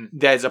 Mm-hmm.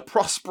 There's a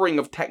prospering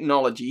of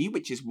technology,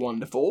 which is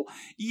wonderful.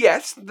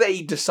 Yes,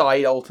 they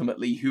decide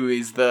ultimately who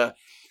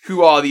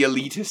are the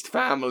elitist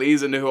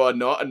families and who are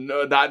not, and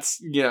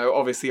that's,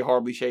 obviously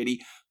horribly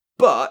shady.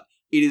 But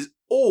it is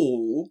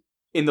all,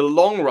 in the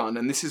long run,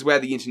 and this is where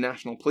the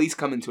international police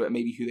come into it,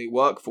 maybe who they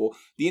work for.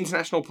 The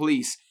international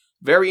police,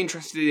 very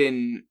interested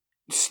in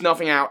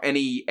snuffing out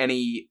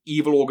any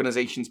evil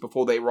organizations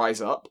before they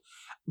rise up,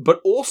 but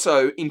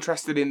also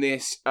interested in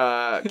this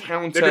counter...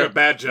 They're doing a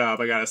bad job,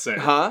 I gotta say.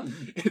 Huh?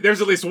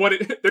 There's at least one...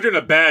 They're doing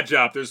a bad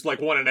job. There's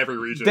like one in every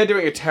region. They're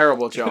doing a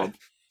terrible job.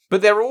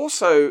 But they're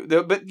also...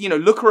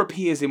 Looker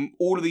appears in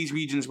all of these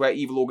regions where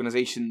evil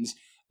organizations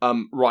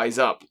rise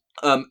up.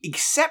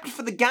 Except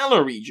for the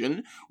Galar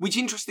region, which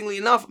interestingly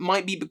enough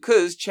might be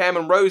because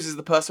Chairman Rose is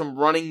the person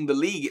running the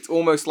league. It's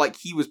almost like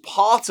he was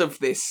part of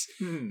this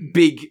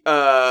big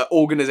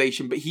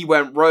organization, but he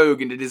went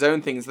rogue and did his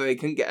own thing, so they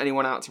couldn't get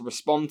anyone out to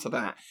respond to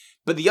that.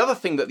 But the other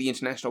thing that the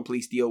international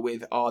police deal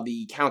with are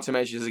the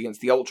countermeasures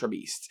against the Ultra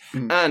Beasts.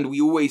 And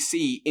we always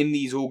see in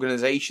these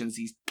organizations,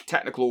 these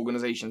technical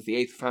organizations, the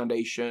Aether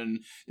Foundation,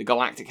 the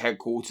Galactic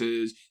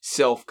Headquarters,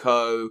 Sylph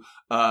Co.,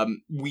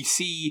 we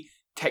see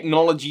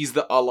technologies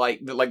that are like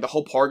the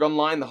whole Porygon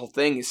line, the whole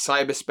thing is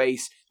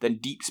cyberspace, then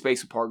deep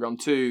space with Porygon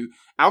 2.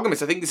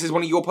 Alchemist, I think this is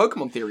one of your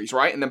Pokemon theories,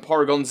 right? And then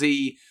Porygon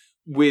Z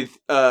with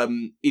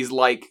is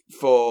like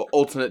for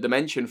alternate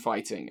dimension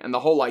fighting. And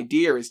the whole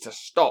idea is to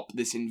stop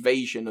this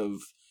invasion of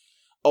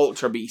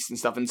Ultra Beasts and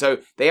stuff. And so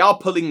they are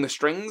pulling the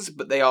strings,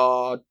 but they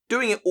are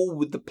doing it all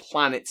with the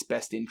planet's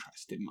best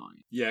interest in mind.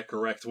 Yeah,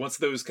 correct. Once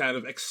those kind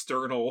of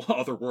external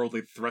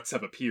otherworldly threats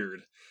have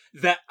appeared,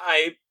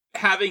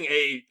 having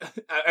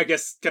I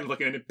guess, kind of like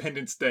an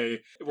Independence Day,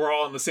 we're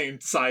all on the same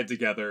side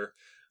together,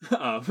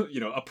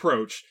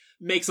 approach,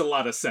 makes a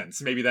lot of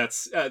sense. Maybe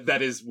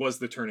was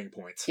the turning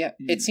point. Yeah,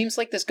 it seems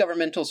like this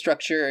governmental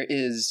structure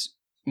is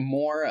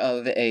more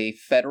of a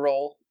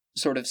federal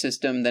sort of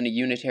system than a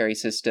unitary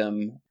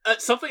system.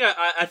 Something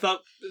I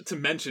thought to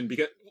mention,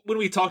 because when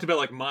we talked about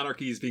like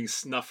monarchies being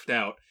snuffed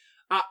out,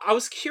 I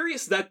was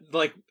curious that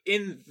like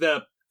in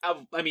the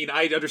I mean,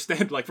 I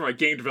understand like from a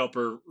game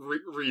developer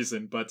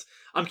reason, but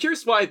I'm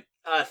curious why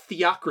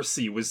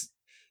theocracy was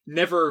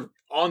never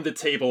on the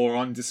table or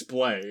on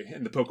display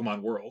in the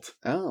Pokemon world.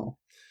 Oh.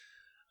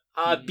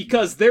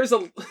 Because there's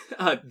a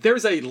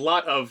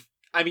lot of,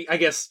 I mean, I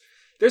guess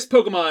there's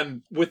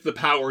Pokemon with the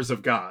powers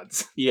of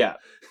gods. Yeah.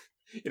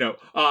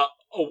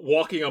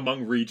 Walking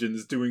among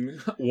regions, doing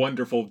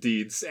wonderful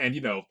deeds,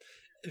 and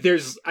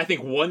there's I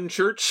think one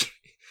church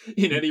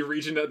in any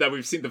region that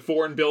we've seen, the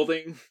foreign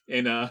building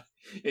in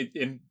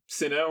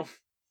Sinnoh.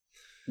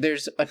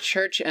 There's a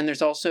church, and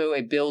there's also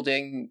a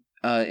building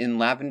in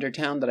Lavender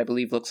Town that I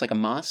believe looks like a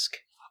mosque.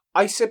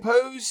 I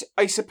suppose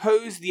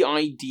the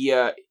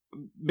idea,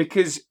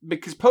 because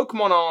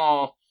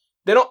Pokemon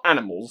they're not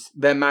animals,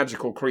 they're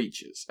magical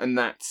creatures, and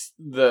that's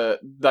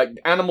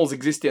animals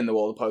exist in the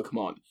world of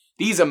Pokemon.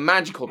 These are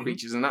magical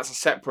creatures, and that's a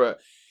separate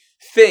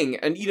thing.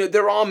 And,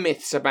 there are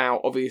myths about,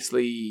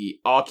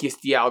 obviously, Arceus,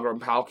 Dialga,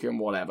 and Palkia and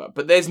whatever,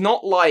 but it's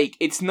not like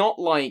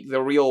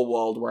the real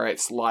world where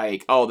it's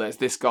like, oh, there's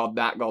this god,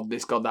 that god,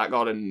 this god, that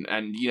god, and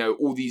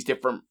all these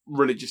different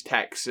religious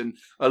texts, and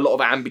a lot of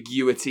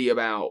ambiguity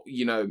about,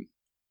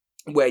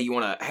 where you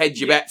want to hedge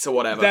your bets or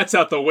whatever. That's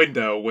out the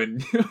window when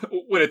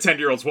a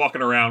 10-year-old's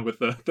walking around with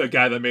the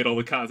guy that made all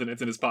the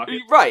continents in his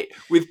pocket. Right.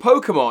 With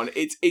Pokemon,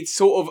 it's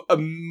sort of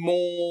a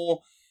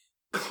more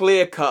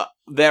clear-cut,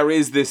 there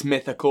is this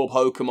mythical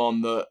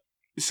Pokemon that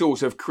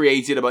sort of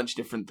created a bunch of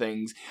different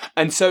things.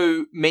 And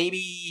so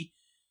maybe,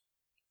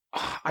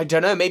 I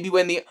don't know, maybe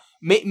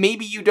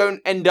maybe you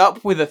don't end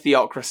up with a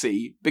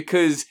theocracy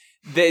because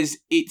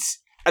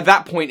at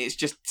that point, it's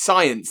just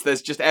science.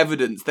 There's just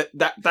evidence that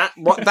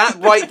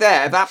right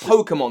there, that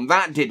Pokemon,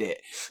 that did it.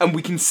 And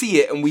we can see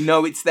it, and we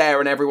know it's there,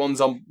 and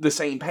everyone's on the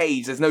same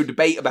page. There's no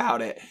debate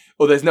about it,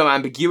 or there's no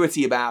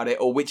ambiguity about it,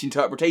 or which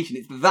interpretation.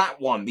 It's that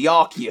one, the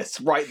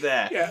Arceus, right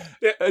there.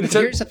 Yeah. And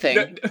so, here's the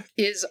thing.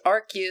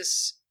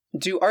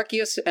 Do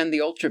Arceus and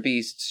the Ultra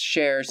Beasts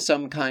share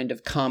some kind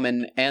of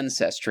common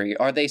ancestry?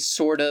 Are they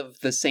sort of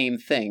the same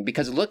thing?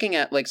 Because looking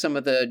at like some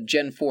of the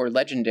Gen 4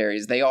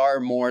 legendaries, they are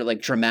more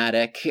like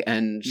dramatic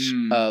and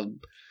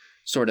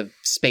sort of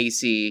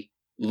spacey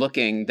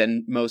looking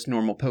than most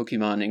normal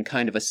Pokemon in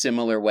kind of a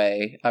similar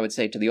way, I would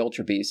say, to the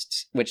Ultra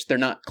Beasts, which they're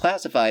not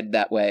classified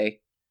that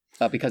way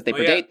because they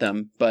predate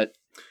them, but...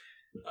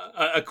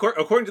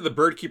 according to the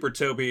Birdkeeper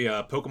Toby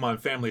Pokemon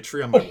family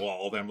tree on my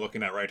wall that I'm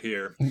looking at right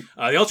here,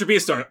 the Ultra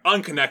Beasts are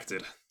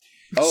unconnected.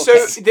 Oh,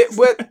 okay. So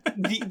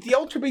the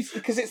Ultra Beasts,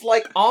 because it's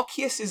like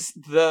Arceus is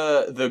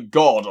the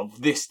god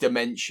of this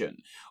dimension,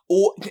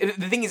 or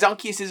the thing is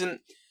Arceus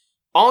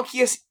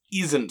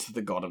isn't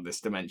the god of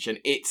this dimension.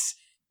 It's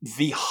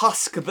the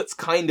husk that's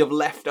kind of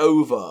left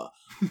over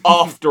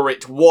after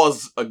it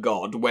was a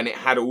god, when it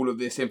had all of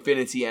this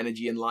infinity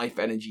energy and life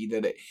energy,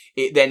 that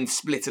it then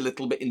split a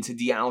little bit into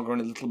Dialga and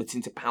a little bit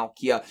into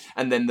Palkia,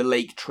 and then the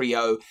Lake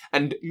Trio.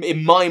 And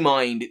in my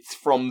mind, it's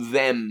from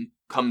them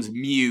comes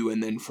Mew,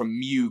 and then from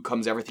Mew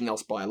comes everything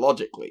else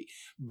biologically.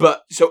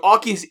 But, so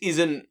Arceus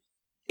isn't...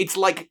 It's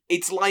like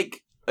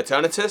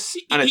Eternatus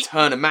and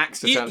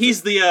Eternamax Eternatus.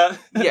 He's the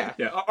yeah.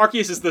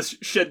 Arceus is the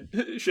shed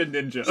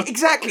ninja.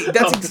 Exactly.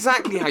 That's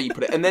exactly how you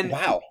put it. And then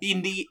wow.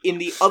 in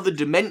the other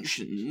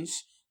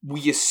dimensions,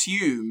 we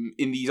assume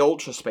in these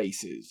ultra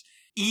spaces,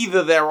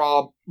 either there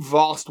are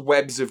vast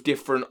webs of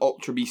different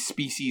Ultra Beast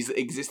species that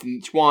exist in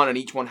each one, and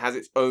each one has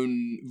its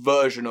own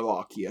version of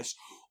Arceus,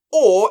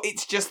 or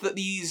it's just that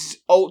these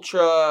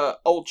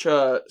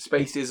ultra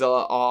spaces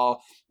are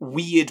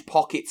weird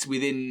pockets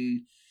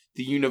within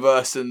the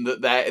universe, and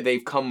that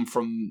they've come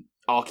from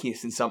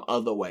Arceus in some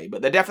other way,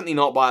 but they're definitely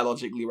not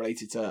biologically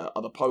related to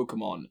other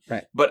Pokemon.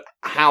 Right. But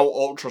how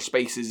ultra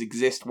spaces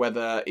exist,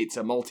 whether it's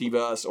a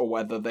multiverse or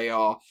whether they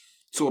are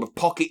sort of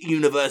pocket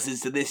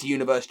universes to this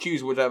universe,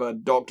 choose whatever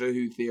Doctor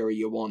Who theory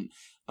you want.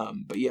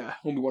 But yeah,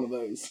 only one of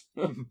those.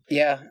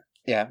 Yeah.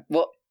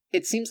 Well,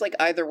 it seems like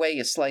either way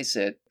you slice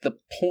it, the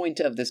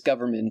point of this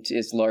government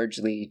is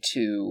largely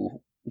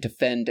to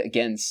defend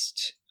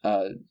against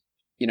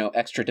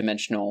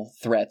extra-dimensional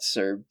threats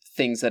or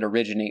things that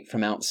originate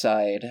from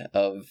outside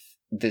of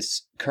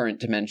this current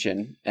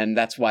dimension. And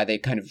that's why they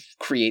kind of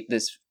create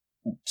this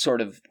sort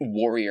of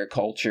warrior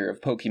culture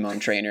of Pokemon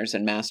trainers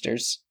and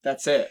masters.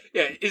 That's it.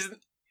 Yeah,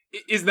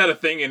 isn't that a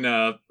thing in,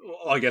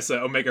 I guess,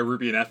 Omega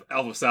Ruby and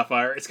Alpha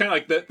Sapphire? It's kind of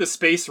like the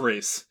space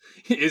race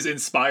is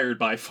inspired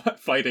by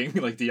fighting,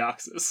 like,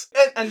 Deoxys.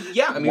 And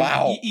yeah, I mean,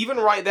 wow. Even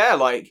right there,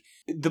 like,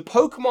 the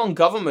Pokemon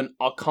government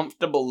are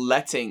comfortable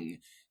letting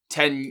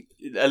 10,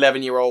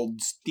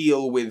 11-year-olds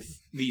deal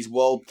with these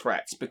world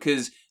threats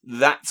because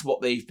that's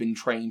what they've been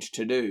trained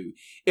to do.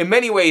 In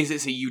many ways,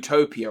 it's a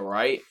utopia,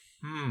 right?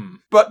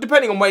 But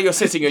depending on where you're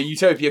sitting, a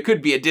utopia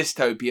could be a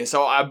dystopia,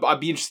 so I'd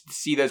be interested to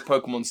see those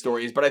Pokemon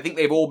stories, but I think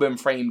they've all been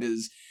framed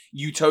as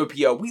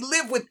utopia. We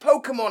live with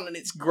Pokemon and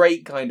it's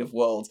great kind of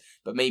world,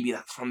 but maybe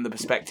that's from the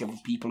perspective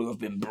of people who have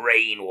been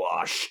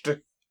brainwashed.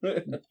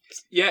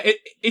 Yeah,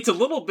 it's a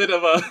little bit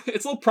of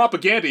it's a little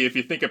propaganda if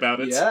you think about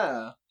it.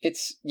 Yeah.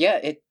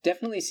 It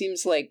definitely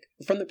seems like,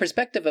 from the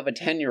perspective of a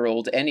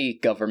 10-year-old, any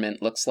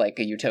government looks like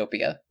a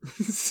utopia.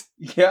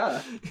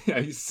 Yeah. Yeah,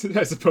 I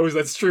suppose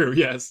that's true,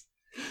 yes.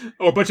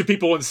 Or a bunch of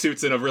people in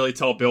suits in a really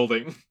tall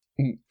building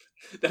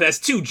that has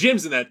 2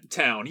 gyms in that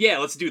town. Yeah,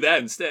 let's do that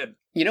instead.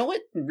 You know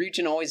what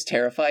region always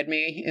terrified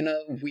me in a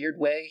weird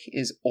way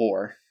is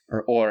Or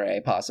Ore,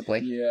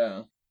 possibly.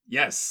 Yeah.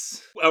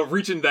 Yes. A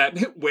region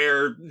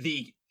where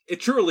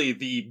truly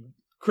the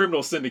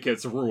criminal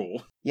syndicates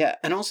rule. Yeah,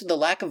 and also the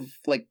lack of,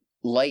 like,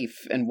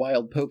 life and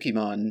wild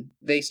Pokemon.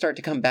 They start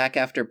to come back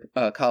after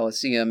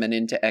Colosseum and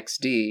into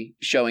XD,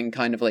 showing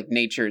kind of like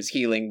nature's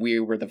healing, we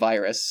were the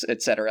virus,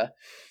 etc.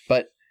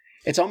 But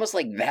it's almost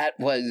like that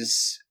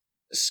was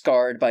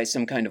scarred by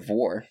some kind of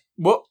war.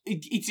 Well,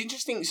 it's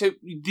interesting. So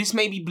this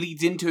maybe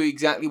bleeds into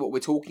exactly what we're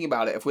talking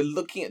about. If we're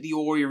looking at the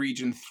Ori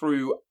region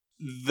through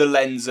the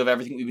lens of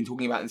everything we've been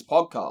talking about in this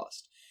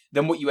podcast,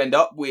 then what you end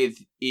up with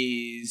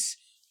is,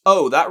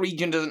 oh, that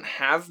region doesn't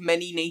have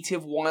many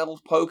native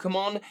wild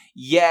Pokemon?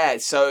 Yeah,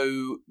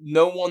 so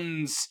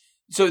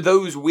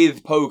those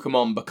with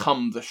Pokemon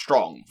become the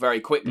strong very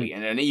quickly,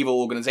 and an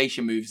evil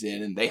organization moves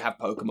in, and they have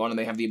Pokemon, and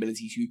they have the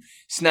ability to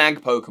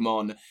snag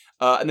Pokemon,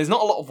 and there's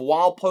not a lot of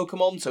wild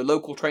Pokemon, so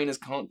local trainers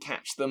can't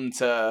catch them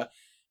to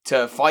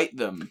fight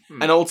them,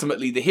 and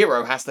ultimately the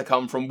hero has to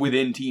come from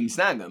within Team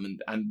Snag them,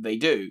 and they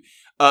do.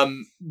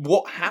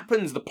 What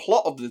happens, the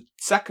plot of the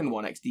second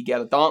one, XD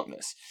Gale of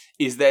Darkness,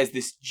 is there's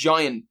this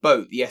giant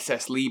boat, the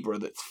SS Libra,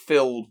 that's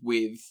filled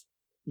with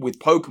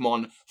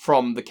Pokemon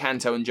from the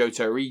Kanto and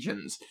Johto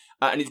regions,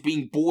 and it's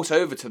being brought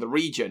over to the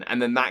region,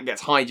 and then that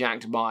gets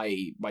hijacked by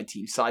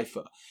Team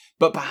Cypher.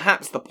 But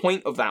perhaps the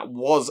point of that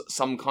was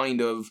some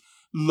kind of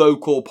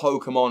local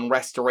Pokemon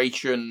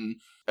restoration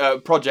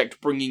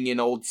project, bringing in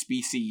old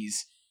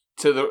species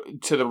to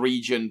the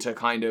region to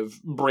kind of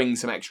bring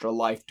some extra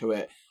life to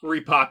it.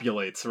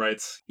 Repopulates,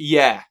 right?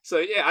 Yeah. So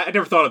yeah, I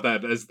never thought of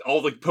that as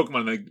all the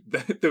Pokemon in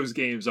those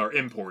games are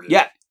imported.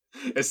 Yeah.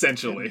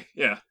 Essentially,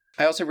 yeah.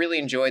 I also really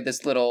enjoyed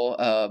this little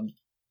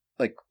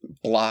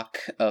block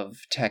of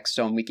text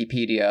on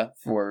Wikipedia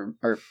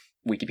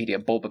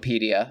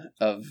Bulbapedia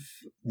of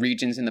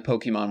regions in the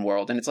Pokemon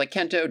world, and it's like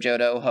Kanto,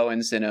 Johto,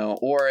 Hoenn, Sinnoh,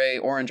 Ore,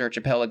 Orange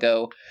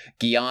Archipelago,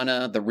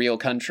 Guyana, the real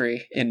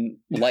country in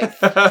life.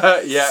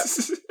 Yeah.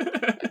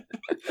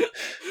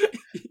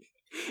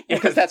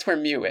 Because that's where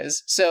Mew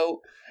is.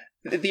 So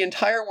the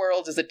entire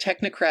world is a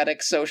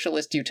technocratic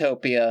socialist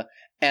utopia,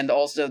 and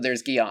also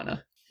there's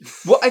Guyana.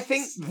 Well, I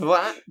think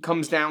that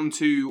comes down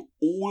to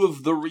all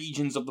of the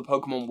regions of the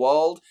Pokemon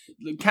world.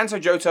 Kanto,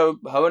 Johto,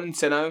 Hoenn, and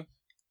Sinnoh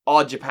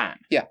are Japan.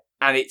 Yeah.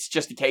 And it's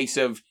just a case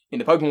of, in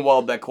the Pokemon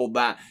world, they're called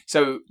that.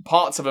 So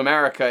parts of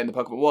America in the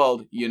Pokemon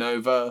world,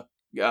 Unova,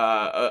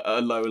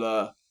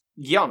 Alola,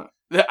 Guyana.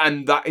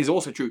 And that is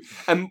also true.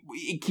 And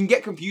it can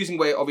get confusing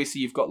where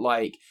obviously you've got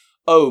like,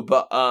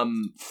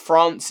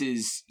 France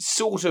is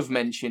sort of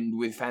mentioned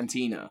with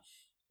Fantina.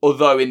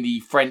 Although in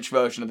the French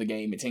version of the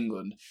game, it's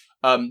England.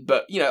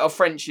 But,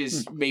 French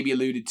is maybe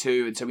alluded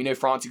to, and so we know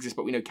France exists,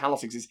 but we know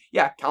Kalos exists.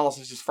 Yeah, Kalos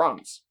is just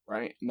France,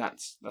 right? And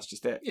that's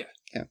just it. Yeah.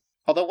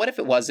 Although, what if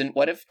it wasn't?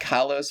 What if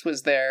Kalos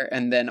was there,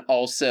 and then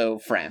also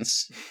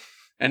France?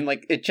 And,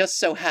 it just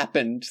so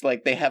happened,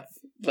 they've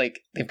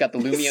got the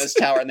Lumiose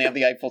Tower, and they have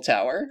the Eiffel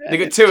Tower. They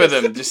got two of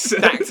them just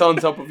stacked on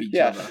top of each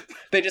other.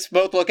 They just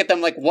both look at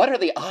them like, what are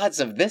the odds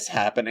of this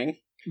happening?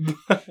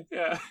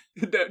 Yeah.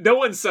 No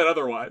one said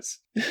otherwise.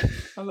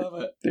 I love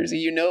it. There's a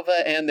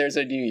Unova and there's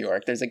a New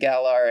York. There's a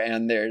Galar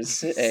and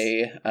there's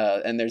a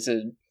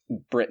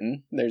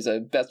Britain. There's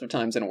a best of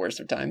times and a worst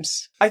of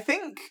times. I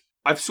think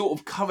I've sort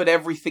of covered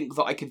everything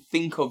that I could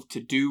think of to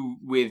do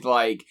with,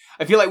 I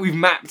feel like we've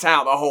mapped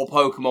out the whole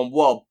Pokemon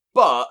world,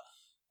 but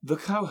the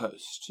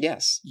co-host.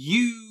 Yes.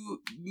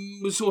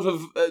 You sort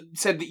of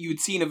said that you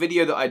had seen a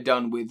video that I'd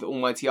done with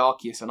Almighty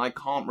Arceus, and I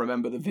can't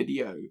remember the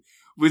video.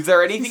 Was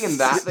there anything in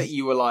that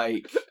you were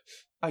like,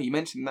 oh, you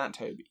mentioned that,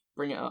 Toby.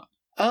 Bring it up.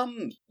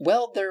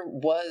 Well, there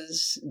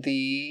was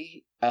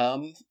the,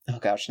 oh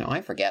gosh, no, I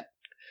forget.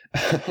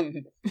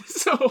 I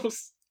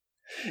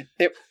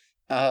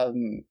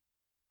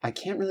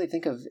can't really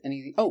think of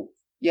anything. Oh,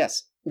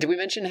 yes. Did we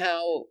mention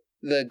how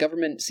the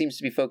government seems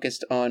to be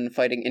focused on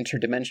fighting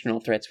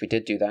interdimensional threats? We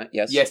did do that,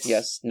 yes?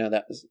 Yes. No,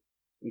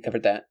 we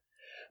covered that.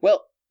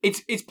 Well,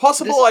 It's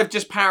possible I've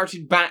just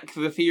parroted back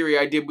the theory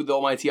I did with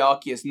Almighty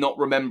Arceus, not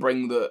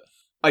remembering that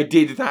I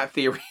did that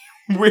theory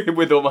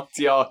with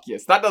Almighty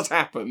Arceus. That does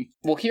happen.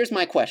 Well, here's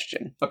my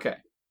question. Okay.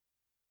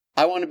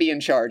 I want to be in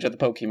charge of the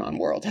Pokemon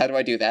world. How do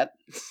I do that?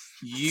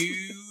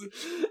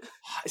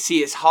 See,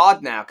 it's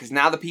hard now, because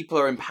now the people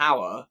are in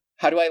power.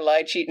 How do I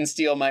lie, cheat, and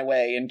steal my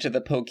way into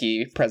the Poke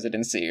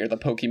presidency or the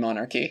Poke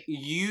monarchy?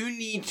 You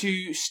need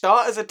to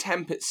start as a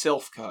temp at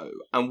Silphco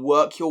and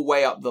work your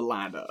way up the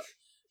ladder.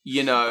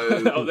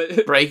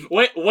 Break.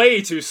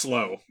 Way too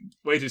slow.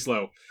 Way too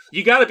slow.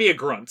 You gotta be a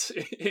grunt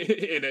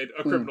in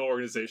a criminal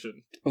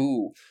organization.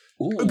 Ooh.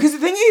 Because the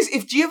thing is,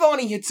 if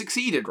Giovanni had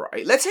succeeded,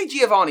 right? Let's say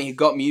Giovanni had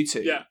got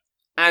Mewtwo. Yeah.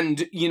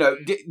 And, you know,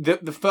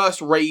 the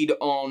first raid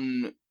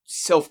on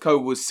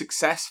Silphco was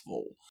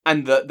successful,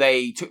 and that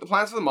they took the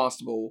plans for the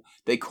Master Ball,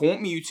 they caught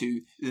Mewtwo,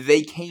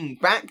 they came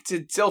back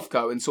to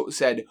Silphco and sort of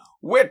said,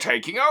 we're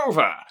taking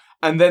over!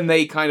 And then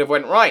they kind of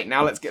went, right,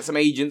 now let's get some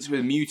agents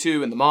with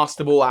Mewtwo and the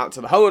Master Ball out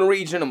to the Hoenn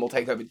region, and we'll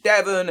take over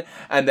Devon,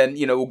 and then,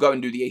 you know, we'll go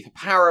and do the Aether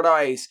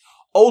Paradise.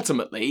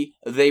 Ultimately,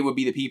 they would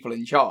be the people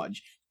in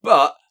charge.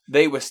 But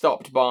they were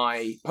stopped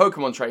by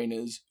Pokemon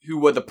trainers who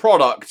were the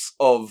products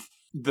of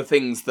the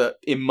things that,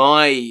 in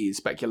my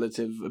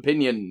speculative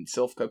opinion,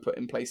 Silphco put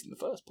in place in the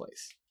first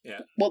place.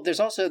 Yeah. Well,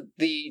 there's also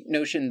the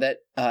notion that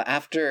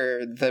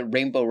after the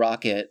Rainbow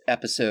Rocket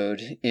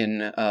episode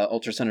in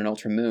Ultra Sun and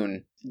Ultra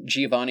Moon,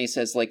 Giovanni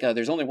says, like,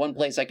 there's only one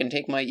place I can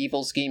take my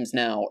evil schemes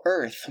now.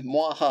 Earth.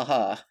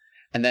 Mwahaha.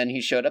 And then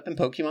he showed up in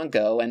Pokemon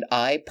Go, and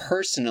I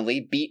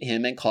personally beat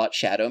him and caught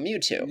Shadow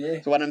Mewtwo.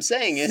 Yeah. So what I'm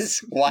saying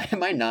is, why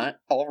am I not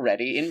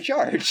already in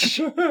charge?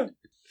 You know,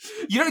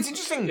 it's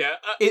interesting. Yeah,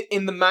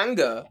 in the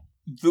manga,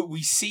 that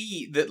we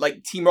see that,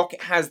 like, Team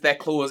Rocket has their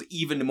claws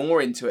even more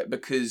into it,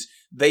 because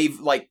they've,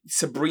 like,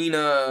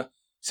 Sabrina,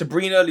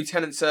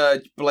 Lieutenant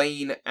Surge,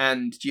 Blaine,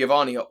 and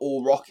Giovanni are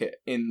all Rocket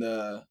in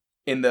the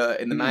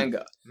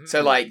manga.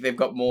 So, like, they've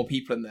got more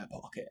people in their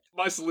pocket.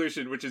 My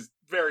solution, which is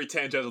very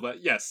tangential,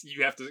 that yes,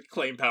 you have to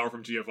claim power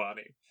from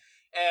Giovanni.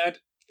 And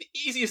the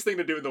easiest thing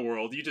to do in the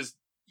world,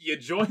 you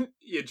join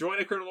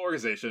a criminal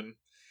organization.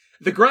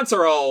 The grunts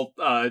are all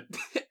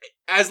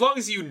as long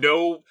as you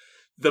know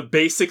the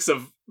basics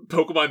of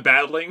Pokemon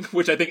battling,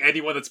 which I think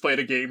anyone that's played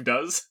a game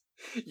does,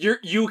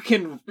 you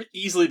can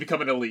easily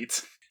become an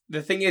elite.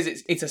 The thing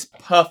is, it's a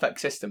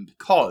perfect system,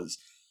 because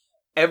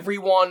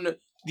everyone,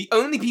 the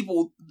only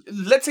people,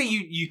 let's say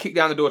you kick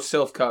down the door to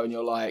Silphco and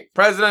you're like,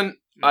 President,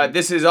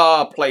 this is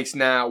our place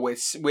now,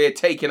 we're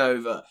taking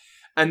over.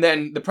 And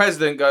then the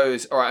president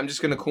goes, all right, I'm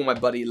just going to call my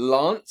buddy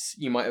Lance.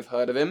 You might have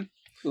heard of him.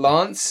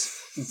 Lance,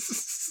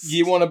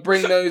 you want to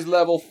bring those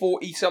level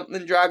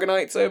 40-something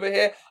Dragonites over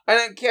here? I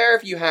don't care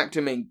if you hacked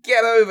him in.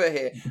 Get over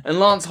here. And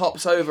Lance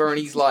hops over and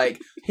he's like,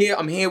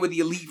 I'm here with the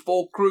Elite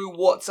Four crew.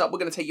 What's up? We're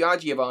going to take you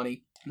out,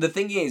 Giovanni. The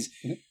thing is,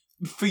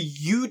 for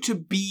you to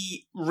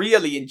be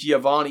really in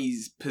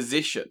Giovanni's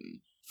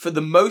position, for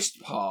the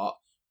most part,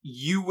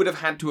 you would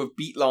have had to have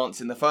beat Lance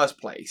in the first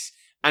place.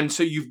 And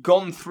so you've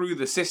gone through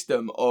the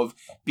system of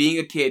being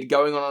a kid,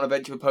 going on an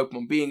adventure with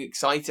Pokemon, being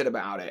excited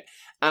about it.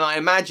 And I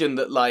imagine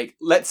that, like,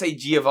 let's say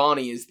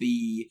Giovanni is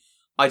the,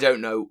 I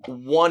don't know,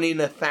 1 in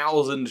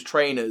 1,000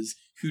 trainers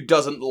who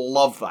doesn't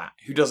love that,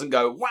 who doesn't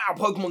go, wow,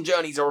 Pokemon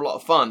journeys are a lot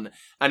of fun,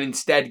 and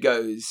instead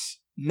goes,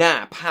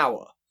 nah,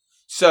 power.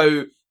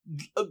 So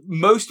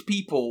most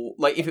people,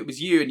 like, if it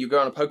was you and you go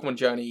on a Pokemon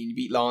journey and you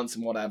beat Lance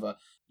and whatever,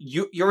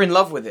 you're in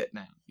love with it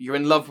now. You're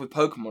in love with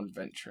Pokemon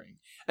adventuring.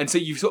 And so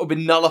you've sort of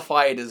been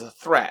nullified as a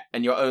threat,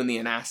 and you're only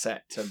an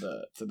asset to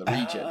the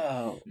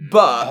region.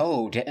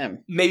 But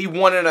damn. Maybe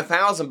 1 in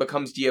 1,000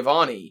 becomes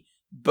Giovanni,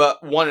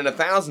 but 1 in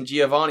 1,000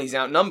 Giovanni's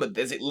outnumbered.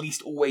 There's at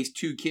least always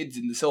 2 kids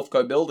in the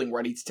Silphco building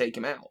ready to take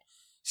him out.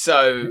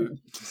 So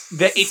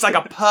it's like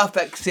a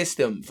perfect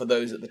system for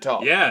those at the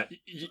top. Yeah,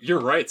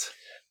 you're right.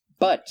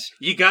 But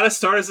you gotta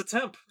start as a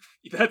temp.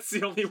 That's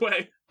the only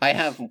way.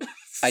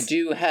 I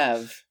do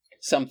have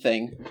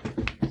something.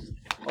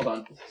 Hold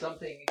on.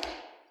 Something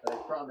that I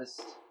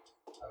promised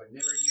I would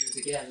never use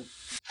again.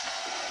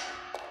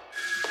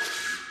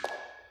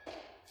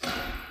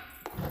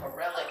 A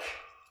relic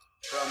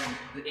from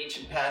the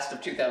ancient past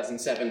of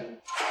 2007.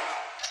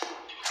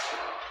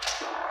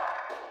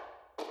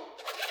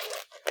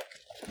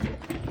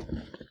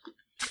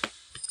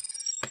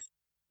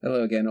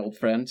 Hello again, old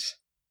friends.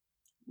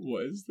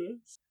 What is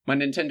this? My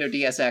Nintendo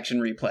DS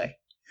Action Replay.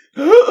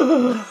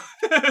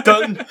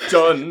 Dun, dun,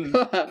 dun!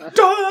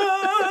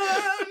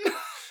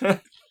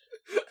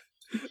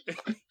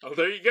 Oh,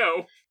 there you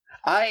go.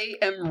 I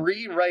am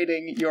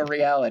rewriting your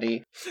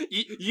reality.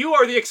 You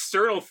are the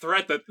external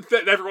threat that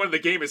everyone in the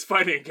game is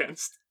fighting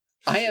against.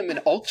 I am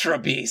an Ultra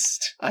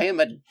Beast. I am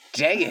a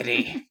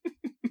deity.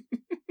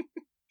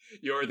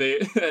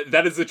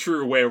 That is the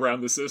true way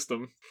around the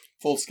system.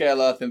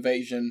 Full-scale Earth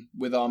invasion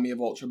with army of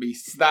Ultra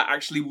Beasts. That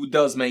actually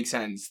does make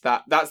sense.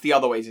 That's the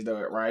other way to do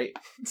it, right?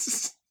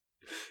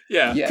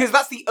 Yeah. Because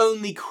that's the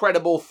only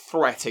credible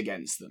threat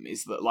against them,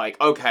 is that,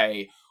 like,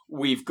 okay,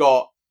 we've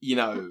got, you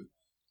know,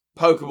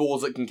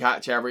 Pokeballs that can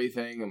catch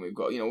everything, and we've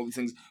got, you know, all these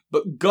things.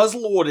 But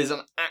Guzzlord is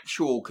an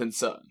actual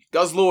concern.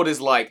 Guzzlord is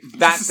like,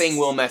 that thing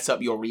will mess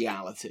up your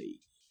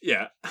reality.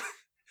 Yeah.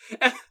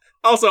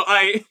 Also,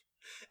 I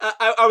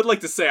would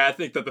like to say I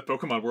think that the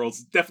Pokemon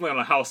world's definitely on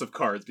a house of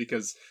cards,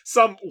 because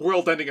some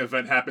world-ending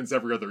event happens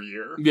every other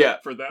year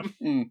for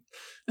them.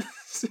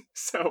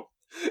 So,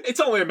 it's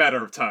only a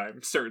matter of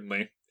time,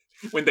 certainly,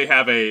 when they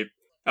have a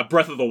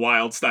Breath of the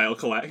Wild style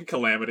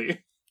calamity.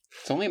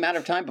 It's only a matter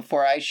of time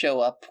before I show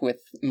up with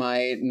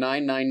my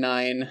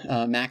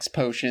 999 max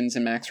potions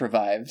and max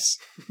revives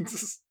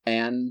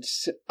and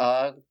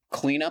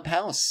clean up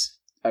house.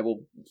 I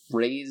will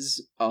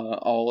raise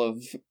all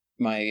of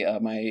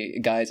my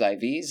guy's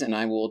IVs, and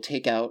I will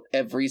take out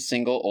every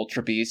single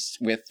Ultra Beast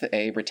with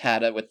a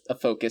Rattata with a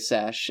Focus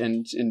Sash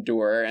and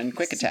Endure and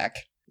Quick Attack.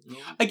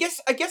 I guess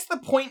the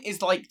point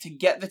is like to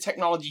get the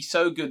technology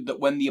so good that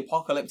when the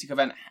apocalyptic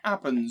event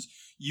happens,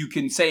 you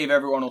can save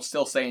everyone or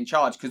still stay in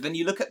charge. Because then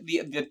you look at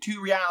the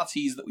two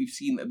realities that we've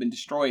seen that have been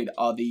destroyed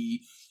are the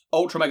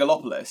Ultra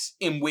Megalopolis,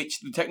 in which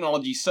the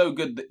technology is so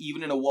good that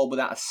even in a world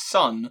without a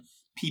sun,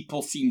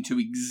 people seem to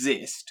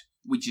exist,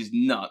 which is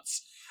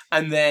nuts.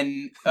 And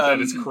then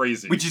that is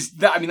crazy. Which is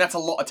that. I mean, that's a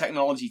lot of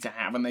technology to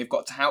have, and they've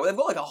got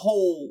like a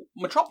whole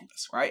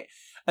metropolis, right?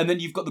 And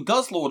then you've got the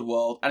Guzzlord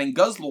world, and in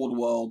Guzzlord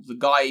world, the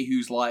guy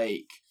who's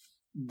like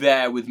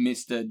there with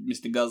Mr.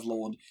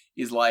 Guzzlord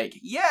is like,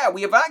 yeah,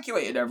 we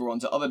evacuated everyone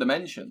to other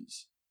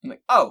dimensions. I'm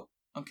like, oh,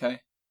 okay,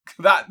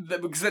 that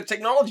because the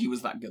technology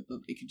was that good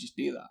that they could just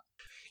do that.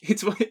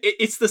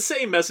 It's the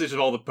same message of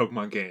all the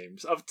Pokemon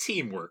games, of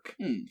teamwork.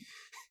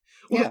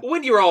 Yeah.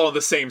 When you're all on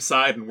the same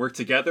side and work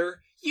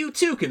together, you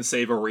too can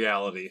save a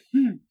reality.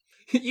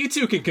 You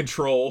too can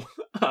control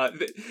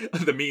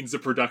the means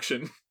of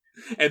production,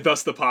 and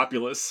thus the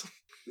populace.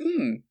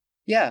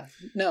 Yeah,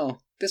 no,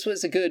 this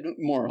was a good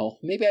moral.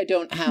 Maybe I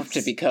don't have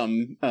to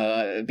become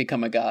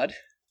a god.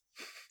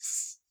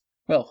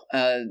 Well,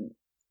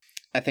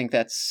 I think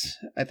that's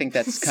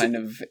kind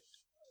of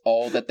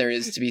all that there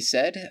is to be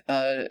said.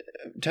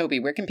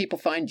 Toby, where can people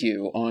find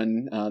you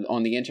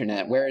on the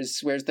internet? Where's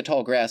the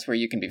tall grass where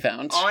you can be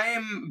found? I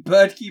am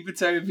Birdkeeper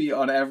Toby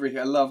on everything.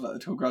 I love that, the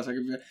tall grass.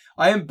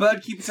 I am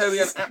Birdkeeper Toby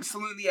on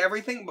absolutely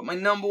everything, but my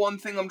number one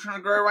thing I'm trying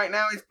to grow right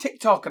now is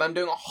TikTok, and I'm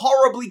doing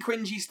horribly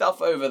cringy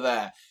stuff over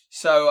there.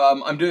 So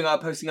I'm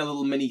posting a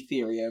little mini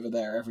theory over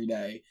there every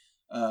day,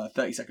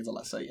 30 seconds or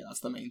less. So yeah, that's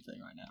the main thing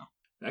right now.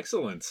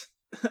 Excellent.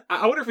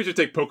 I wonder if we should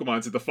take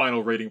Pokemon to the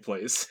final rating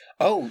place.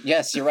 Oh,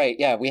 yes, you're right.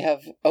 Yeah, we have...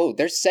 Oh,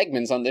 there's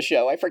segments on the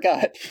show. I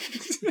forgot.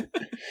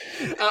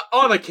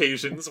 On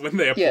occasions, when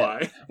they apply.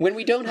 Yeah. When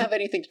we don't have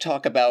anything to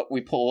talk about,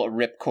 we pull a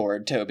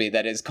ripcord, Toby,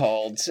 that is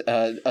called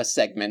a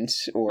segment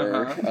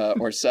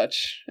or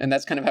such. And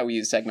that's kind of how we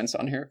use segments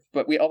on here.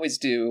 But we always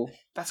do...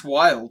 That's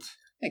wild.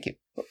 Thank you.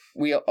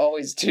 We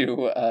always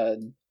do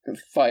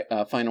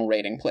final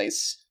rating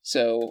place.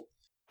 So,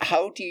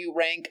 how do you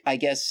rank, I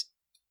guess,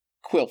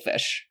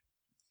 Quillfish?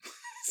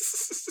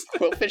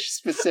 Quillfish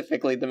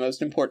specifically, the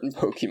most important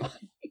Pokemon.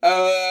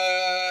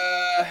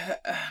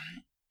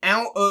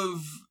 Out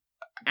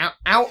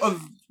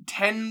of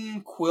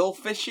 10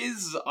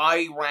 Quillfishes,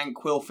 I rank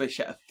Quillfish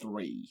at a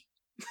 3.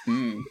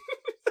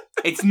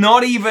 It's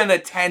not even a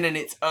 10 in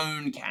its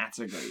own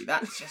category.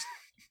 That's just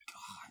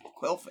God,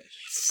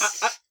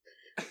 Quillfish.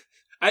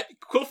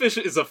 Quillfish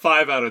is a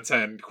 5 out of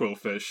 10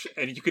 Quillfish,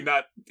 and you could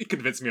not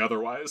convince me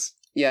otherwise.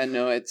 Yeah,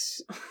 no,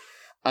 it's...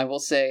 I will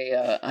say,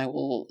 I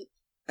will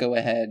go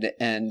ahead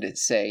and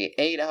say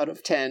 8 out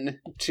of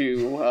 10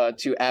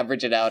 to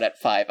average it out at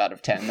 5 out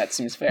of 10. That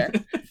seems fair.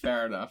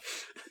 Fair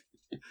enough.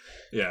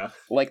 Yeah.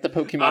 Like the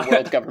Pokemon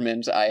World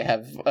government,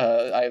 I've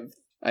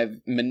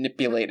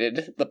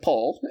manipulated the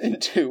poll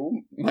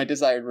into my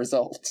desired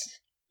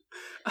results.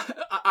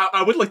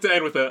 I would like to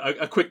end with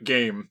a quick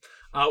game.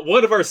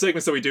 One of our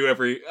segments that we do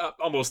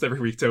almost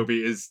every week,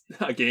 Toby, is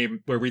a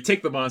game where we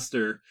take the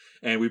monster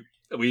and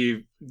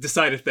we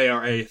decide if they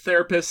are a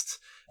therapist,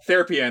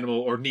 therapy animal,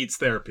 or needs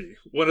therapy.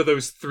 One of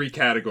those 3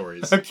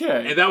 categories.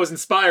 Okay. And that was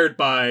inspired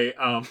by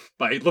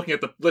looking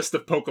at the list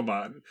of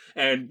Pokemon,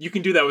 and you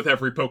can do that with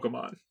every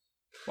Pokemon.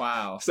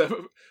 Wow.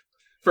 So,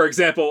 for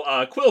example,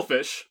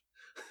 Quillfish,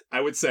 I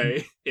would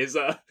say, is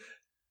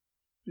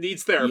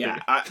needs therapy.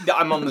 Yeah,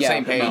 I'm on the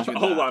same page with a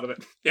whole that. lot of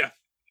it. Yeah.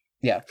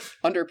 Yeah.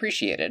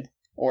 Underappreciated.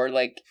 Or,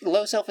 like,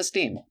 low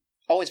self-esteem.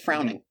 Always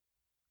frowning.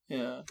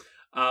 Yeah.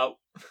 Or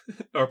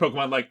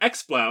Pokemon like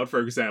Exploud, for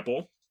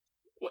example,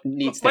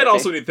 Needs might therapy.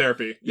 also need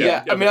therapy.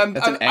 Yeah, I mean,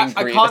 That's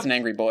an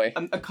angry boy.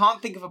 I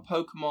can't think of a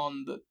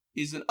Pokemon that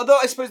isn't. Although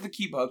I suppose the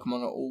key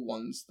Pokemon are all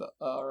ones that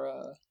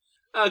are.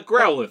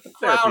 Growlithe.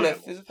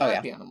 Growlithe is a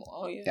therapy animal.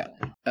 Oh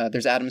yeah.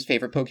 There's Adam's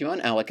favorite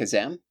Pokemon,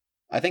 Alakazam.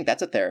 I think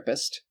that's a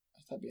therapist.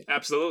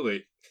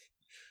 Absolutely.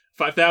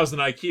 5,000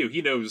 IQ.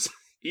 He knows.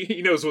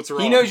 He knows what's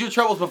wrong. He knows your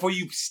troubles before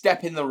you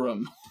step in the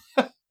room.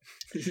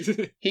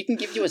 He can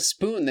give you a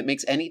spoon that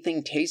makes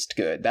anything taste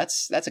good.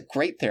 That's a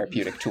great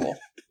therapeutic tool.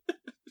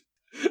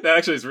 That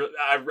actually is really...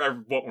 I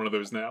want one of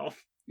those now.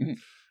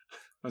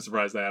 I'm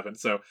surprised I haven't.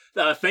 So,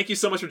 thank you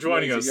so much for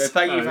joining us.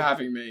 Thank you for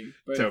having me,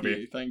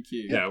 Toby. Thank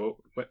you. Yeah,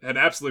 had an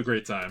absolute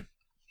great time.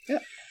 Yeah.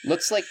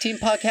 Looks like Team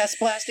Podcast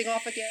blasting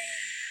off again.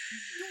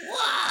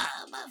 Wow,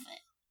 Muffin.